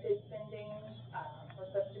projected spending. We're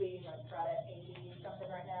supposed to be like right at 80 something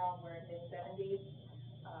right now. We're in mid-70s.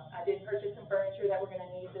 I did purchase some furniture that we're going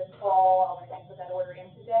to need this fall. I went ahead and put that order in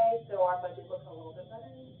today, so our budget looks a little bit better.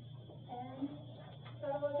 And so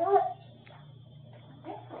we're good.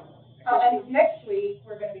 Yeah. Oh, and next week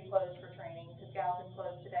we're going to be closed for training because Gal's been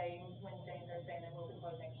closed today, Wednesday, and Thursday, and then we'll be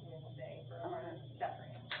closed next Wednesday for our staff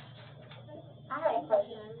training. I have a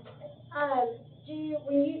question.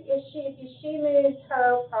 If she moves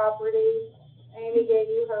her property, Amy gave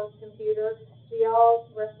you her computer, do y'all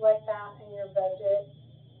reflect that in your budget?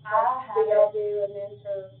 Do y'all do a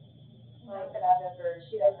mentor?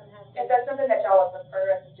 she doesn't have to. If that's something that y'all would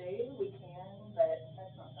prefer us to do, we can, but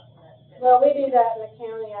that's not something that's. Well, we do that in the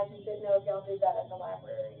county, I just didn't know if y'all do that at the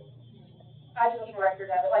library. I just keep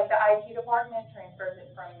record of it, like the IT department transfers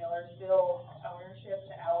it from Millersville ownership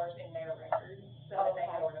to ours in their records, so that they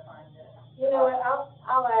know where to find it. You know what,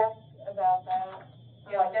 I'll ask about that.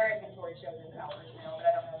 Yeah, like their inventory shows as ours now, but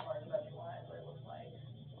I don't know as far as budget wise what it looks like.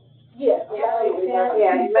 Yeah, that makes sense.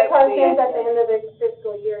 Yeah, it makes Because sense. since at the end of the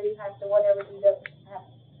fiscal year, you have to, whatever you don't have,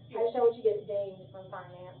 I just know what you get dinged from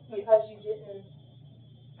finance, because you didn't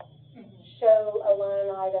show a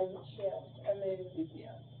line item shift, a move.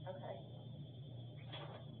 Yeah. Okay.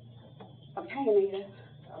 Okay, Anita.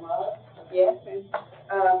 I'm up. Yes.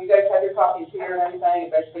 You guys have your copies here and everything,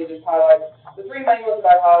 it basically just highlights, the three main ones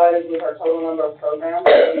that I highlighted was our total number of programs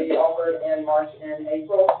that we offered in March and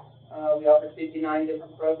April. We offered 59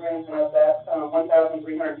 different programs, and of that, 1,329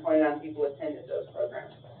 people attended those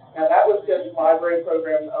programs. Now, that was just library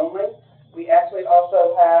programs only. We actually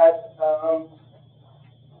also had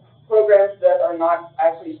programs that are not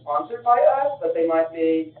actually sponsored by us, but they might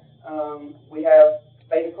be, we have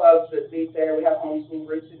beta clubs that meet there, we have homeschool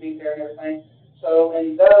groups that meet there and everything. So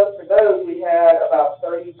for those, we had about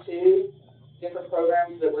 32 different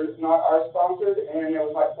programs that were not our sponsored, and there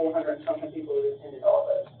was like 400 and something people who attended all of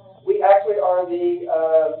those. We actually are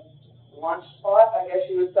the lunch spot, I guess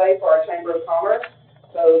you would say, for our Chamber of Commerce.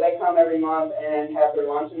 So they come every month and have their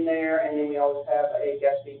lunch in there, and then we always have a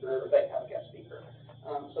guest speaker, or they have a guest speaker.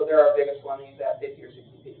 So they're our biggest one. We have 50 or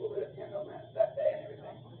 60 people that attend on that day and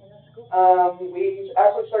everything. We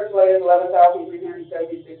actually circulated 11,376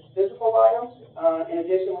 physical items. In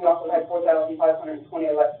addition, we also had 4,520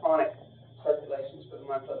 electronic circulations for the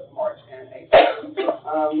month of March and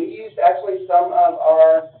April. We used actually some of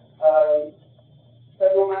our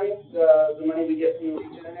federal money, the money we get from the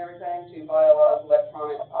region and everything, to buy a lot of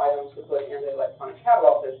electronic items to put in the electronic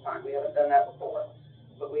catalog this time. We haven't done that before,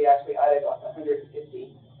 but we actually added like 150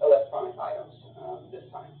 electronic items this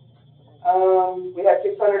time. We had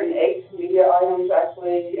 608 media items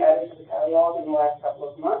actually added to the catalog in the last couple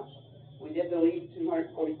of months. We did delete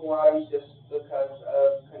 244 items just because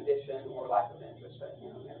of condition or lack of interest,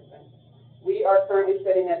 and everything. We are currently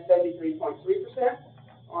sitting at 73.3%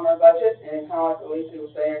 on our budget, and kind of like Alicia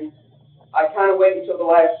was saying, I kind of wait until the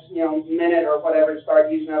last, minute or whatever to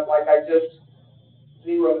start using up. Like I just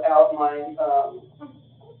zeroed out my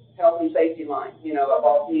health and safety line. I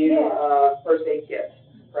bought new first aid kits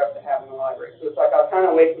for us to have in the library. So it's like I'll kind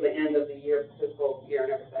of wait for the end of the year, fiscal year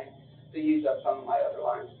and everything, to use up some of my other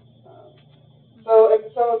lines. So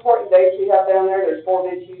some important dates we have down there. There's 4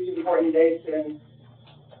 big, huge, important dates, and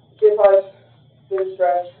if I've been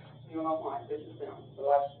stressed, this has been the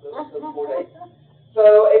last those 4 days.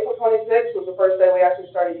 So April 26th was the first day we actually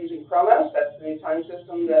started using Chronos. That's the new time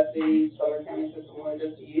system that the Sumner County system wanted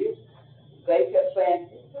us to use. They kept saying,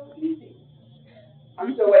 it's so easy.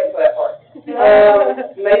 I'm still waiting for that part.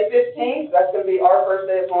 May 15th, that's going to be our first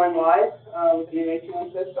day of going live with the new ATM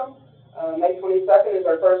system. May 22nd is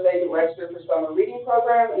our first day to register for summer reading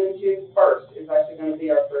program, and then June 1st is actually going to be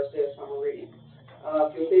our first day of summer reading.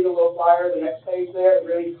 You'll see the little flyer, the next page there, the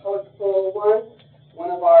really colorful one. One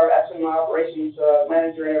of our, actually my operations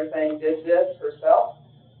manager and everything did this herself,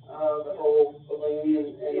 the whole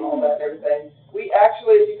balloon and all that and everything. We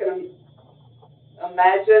actually, if you can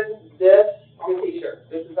imagine this on a t-shirt.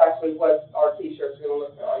 This is actually what our t-shirt's going to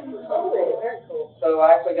look like for summer reading. Very cool. So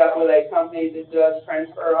I actually got with a company that does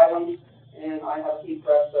transfer items, and I have a heat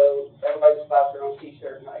press, so everybody just buys their own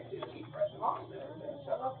t-shirt, and I do the heat pressing on it and everything.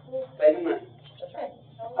 So saving money. That's right.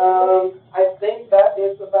 I think that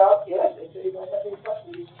is about it. If anybody has any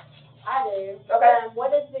questions. I do. Okay.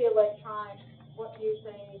 What is the electronic, what do you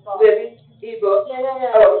think you bought? Libby, ebook. No.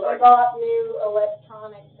 Oh, sorry. We bought new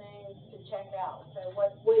electronic things to check out, so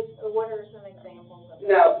what are some examples of that?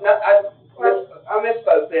 No, I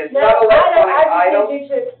misspoke then. No, Not electronic I items. just need you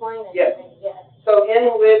to explain it Yes. to me, yes. So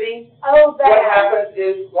in Libby, Oh, that. what happens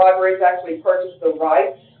is libraries actually purchase the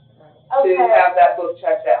rights to have that book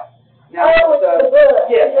checked out. Now, Oh, it's the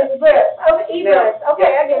book. Yes. It's books. Oh, e-books.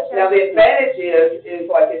 Okay, I get you. Now, the advantage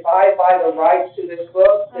is like if I buy the rights to this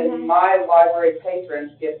book, then my library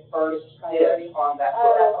patrons get first dibs on that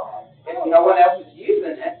book. If no one else is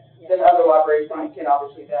using it, then other libraries can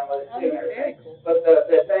obviously download it too and everything. But the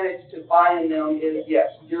advantage to buying them is,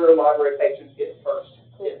 yes, your library patrons get first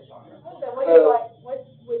dibs on them. So what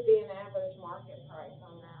would be an average market price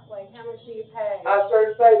on that? Like, how much do you pay? I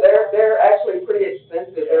started to say they're actually pretty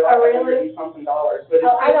expensive. They're like $100 and something, but it's good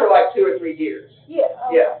for like 2 or 3 years. Yeah.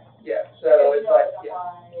 Yeah. So it's like,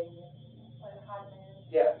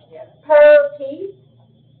 Per piece?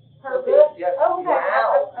 Per book? book? Yes. Okay.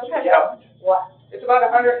 Wow. Okay. Yeah. What? It's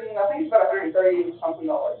about I think it's about $130 something,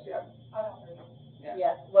 yeah.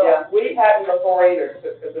 Yeah, well, Yeah, we hadn't before either,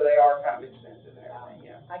 because they are kind of expensive and everything,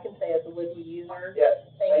 yeah. I can say as a Woodley user, Yes,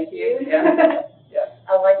 thank you. Yeah, yeah.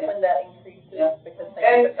 I like when that increases Yeah. because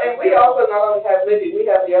And we also not only have Libby, we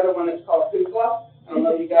have the other one that's called Hoopla. I don't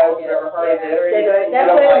know if you guys have ever heard of it or anything. That's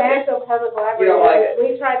what National Public Library You don't like does.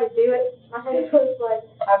 We tried to do it, my husband was like,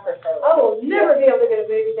 I prefer. I will never be able to get a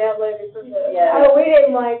movie downloaded from this. Yeah. Oh, we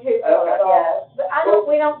didn't like Hoopla Okay. at all. But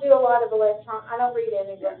we don't do a lot of I don't read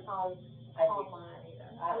any books online either.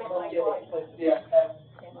 I mean, don't like, do it exclusively, Yeah. so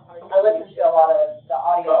I listen to a lot of the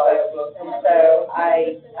audio, and so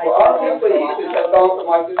I. Well, our people used have gone from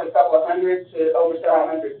like just a couple of hundred to over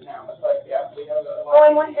 700 now. It's like, yeah, we have a lot. Oh,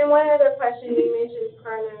 and one other question, you mentioned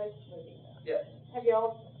Chronos. Yes. Have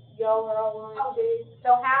y'all are all on too?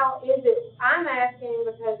 So how is it, I'm asking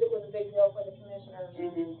because it was a big deal for the commissioners.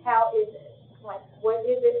 Mm-hmm. How is it? Like, what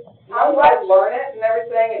is it? Once I learn it and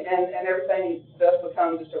everything, and everything does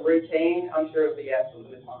become just a routine, I'm sure it'll be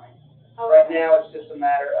absolutely fine. Right now, it's just a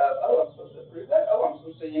matter of, I'm supposed to approve that, I'm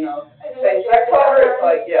supposed to, change that color, it's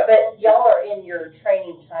like, yeah. But y'all are in your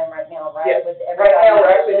training time right now, right? Yes. With Right now,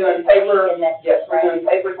 we're actually doing paper, and that- yes, we're right? doing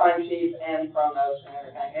paper timesheets and chronos and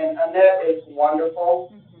everything. And Annette is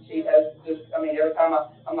wonderful. She has just, every time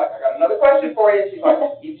I'm like, I got another question for you, she's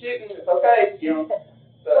like, keep shooting, it's okay,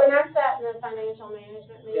 So, When I sat in the financial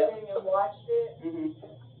management meeting and watched it,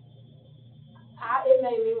 it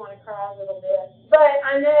made me want to cry a little bit. But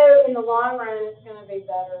I know in the long run, it's going to be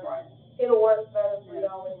better. Right. It'll work better for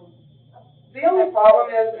y'all. The only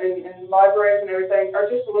problem is, and libraries and everything are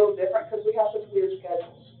just a little different because we have such weird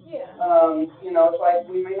schedules. Yeah. It's like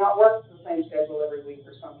we may not work the same schedule every week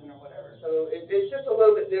or something or whatever. So it's just a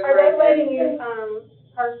little bit different. Are they letting you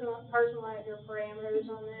personalize your parameters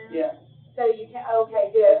on that? Yeah. So you can,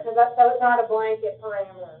 okay, good, so it's not a blanket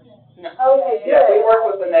parameter. No. Okay, good. Yeah, we work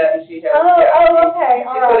with Annette and she has. Okay, all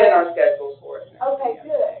She put in right. our schedules for us. Okay,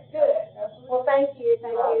 good. Well, thank you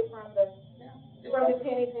from the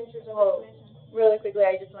penny pinchers of the commission. Really quickly,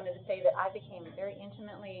 I just wanted to say that I became very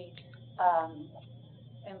intimately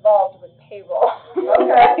involved with payroll.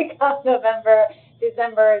 Okay. Like November,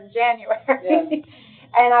 December, and January. Yeah.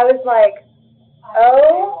 And I was like,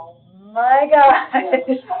 oh my gosh.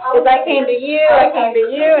 Because I came to you,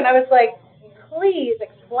 and I was like, please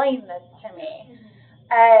explain this to me.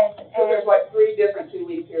 So there's like 3 different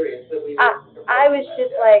 2-week periods that we I was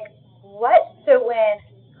just like, what? So when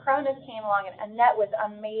Cronus came along, and Annette was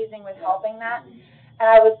amazing with helping that, and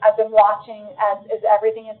I've been watching as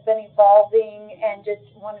everything has been evolving, and just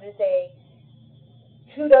wanted to say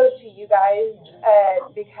kudos to you guys,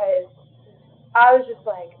 because I was just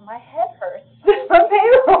like, my head hurts from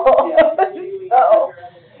payroll.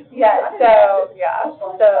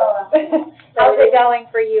 How's it going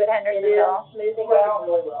for you at Hendersonville? Moving along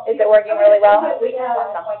really well. Is it working really well? We have,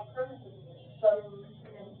 Awesome. like, some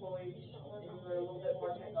employees are a little bit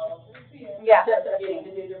more technology. Yeah. Just getting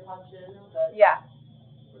to do their punches, but Yeah.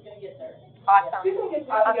 we're gonna get there. Awesome. We can get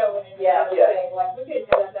to go in Yeah. like, we could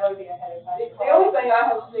do that would be ahead of time. The only thing I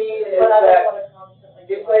have seen is But I don't that wanna constantly.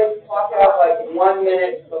 if they clock out like 1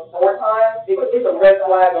 minute before time, it's a red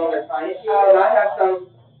flag on their time sheet. And I have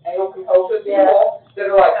some anal compulsive people that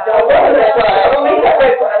are like, don't want a red flag, I don't need that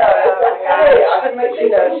red flag. Hey, I can make you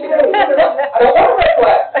know, I don't want a red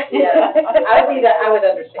flag. Yeah, I would be that, I would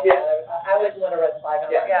understand. Yeah. I wouldn't want a red flag on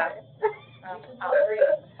Yeah. my. Yeah. I'll agree.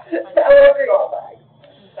 I would agree.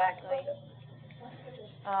 Exactly.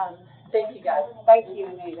 Thank you, guys. Thank you,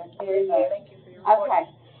 Anita, very much. Thank you for your report. Okay,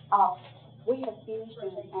 we have finished in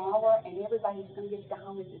an hour, and everybody's gonna get to go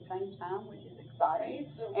home at the same time, which is exciting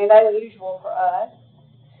and unusual for us.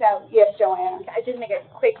 So, yes, Joanna? I did make a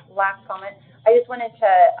quick last comment. I just wanted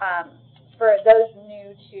to, for those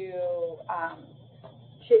new to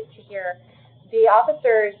hear, the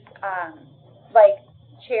officers, like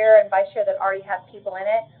chair and vice chair that already have people in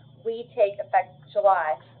it, we take effect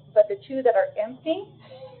July. But the 2 that are empty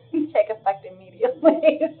take effect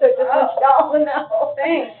immediately. So just let y'all know.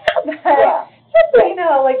 Thanks. Yeah. Just so you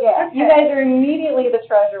know, like, Yeah. you guys are immediately the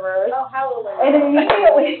treasurers. Oh, hallelujah. And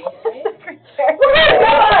immediately secretary.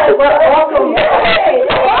 Welcome.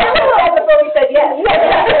 Before we said yes.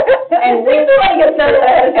 And we're playing another,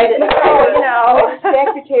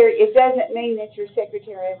 secretary, it doesn't mean that you're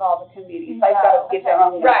secretary of all the committees. They've got to get their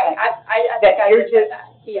own. Right, I think I You're did say just that.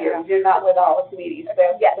 here, you're not with all the committees,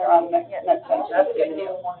 they'll get their own notes. That's good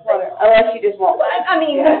deal. Unless you just want. I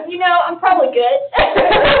mean, I'm probably good.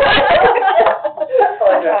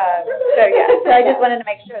 So I just wanted to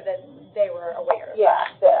make sure that they were aware. Yeah,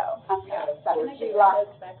 so, okay, so would you like,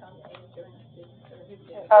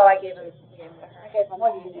 Oh, I gave them to her. okay,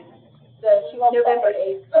 what do you need? the She wants November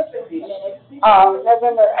that. 8th minutes.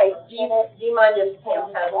 November 8th. Do you mind if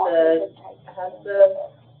Cam has the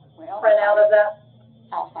printout of that?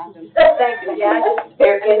 I'll find them. Thank you, yeah, I just,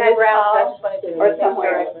 They're in I this browsed, I file, just wanted to. or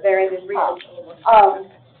somewhere, they're in this file.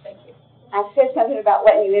 Thank you. I said something about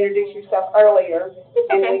letting you introduce yourself earlier,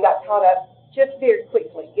 and we got caught up just very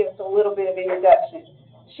quickly. Give us a little bit of introduction.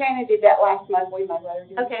 Shannon did that last month, we might let her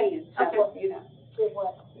do it again. So, you know,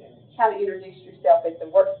 kind of introduce yourself at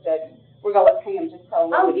the work study. We're gonna let Cam just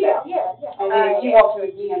tell them. Oh, yeah. And then if you want to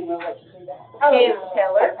again, we'll let you do that. Cam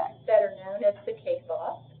Keller, Okay. better known as the Cake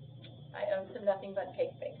Boss. I own some nothing but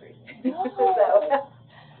cake bakeries. Oh. So,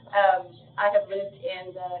 I have lived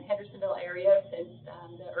in the Hendersonville area since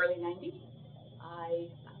the early 90s.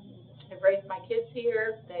 I have raised my kids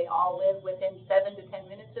here. They all live within 7 to 10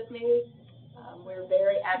 minutes of me. We're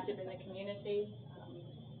very active in the community.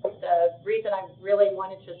 The reason I really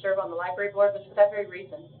wanted to serve on the library board was for that very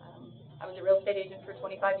reason. I was a real estate agent for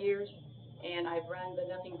 25 years, and I've run the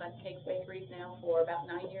Nothing But Cake Bakeries now for about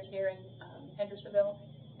 9 years here in Hendersonville.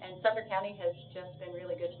 And Sumner County has just been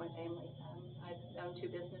really good to my family. I've owned 2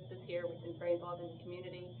 businesses here. We've been very involved in the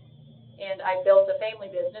community. And I built a family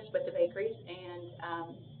business with the bakeries, and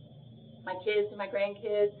my kids and my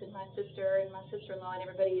grandkids and my sister and my sister-in-law and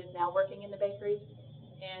everybody is now working in the bakeries.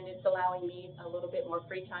 And it's allowing me a little bit more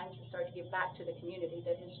free time to start to give back to the community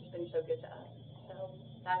that has just been so good to us. So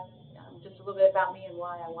that's just a little bit about me and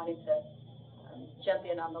why I wanted to jump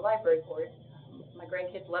in on the library board. My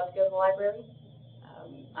grandkids love to go to the library.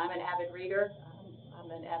 I'm an avid reader. I'm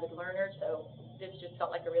an avid learner, so this just felt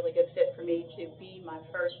like a really good fit for me to be my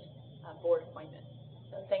first board appointment.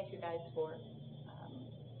 So thank you guys for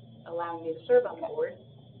allowing me to serve on the board,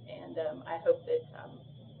 and I hope that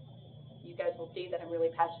you guys will see that I'm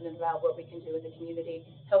really passionate about what we can do in the community,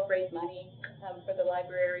 help raise money for the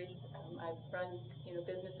libraries. I've run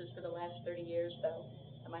businesses for the last 30 years, so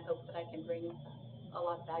I hope that I can bring a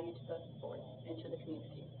lot of value to the board and to the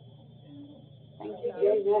community. Thank you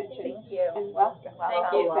very much. Thank you. And welcome. Thank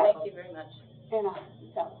you. Thank you very much. And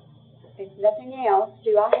so, if nothing else,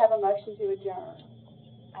 do I have a motion to adjourn?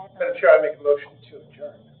 Madam Chair, I make a motion to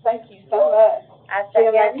adjourn. Thank you so much. I Jim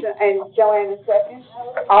second. and Joanne is second.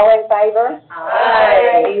 All in favor?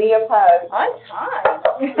 Aye. Any opposed? On time.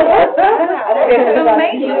 This is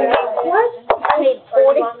amazing. What? I need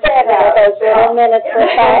 47 of those little minutes for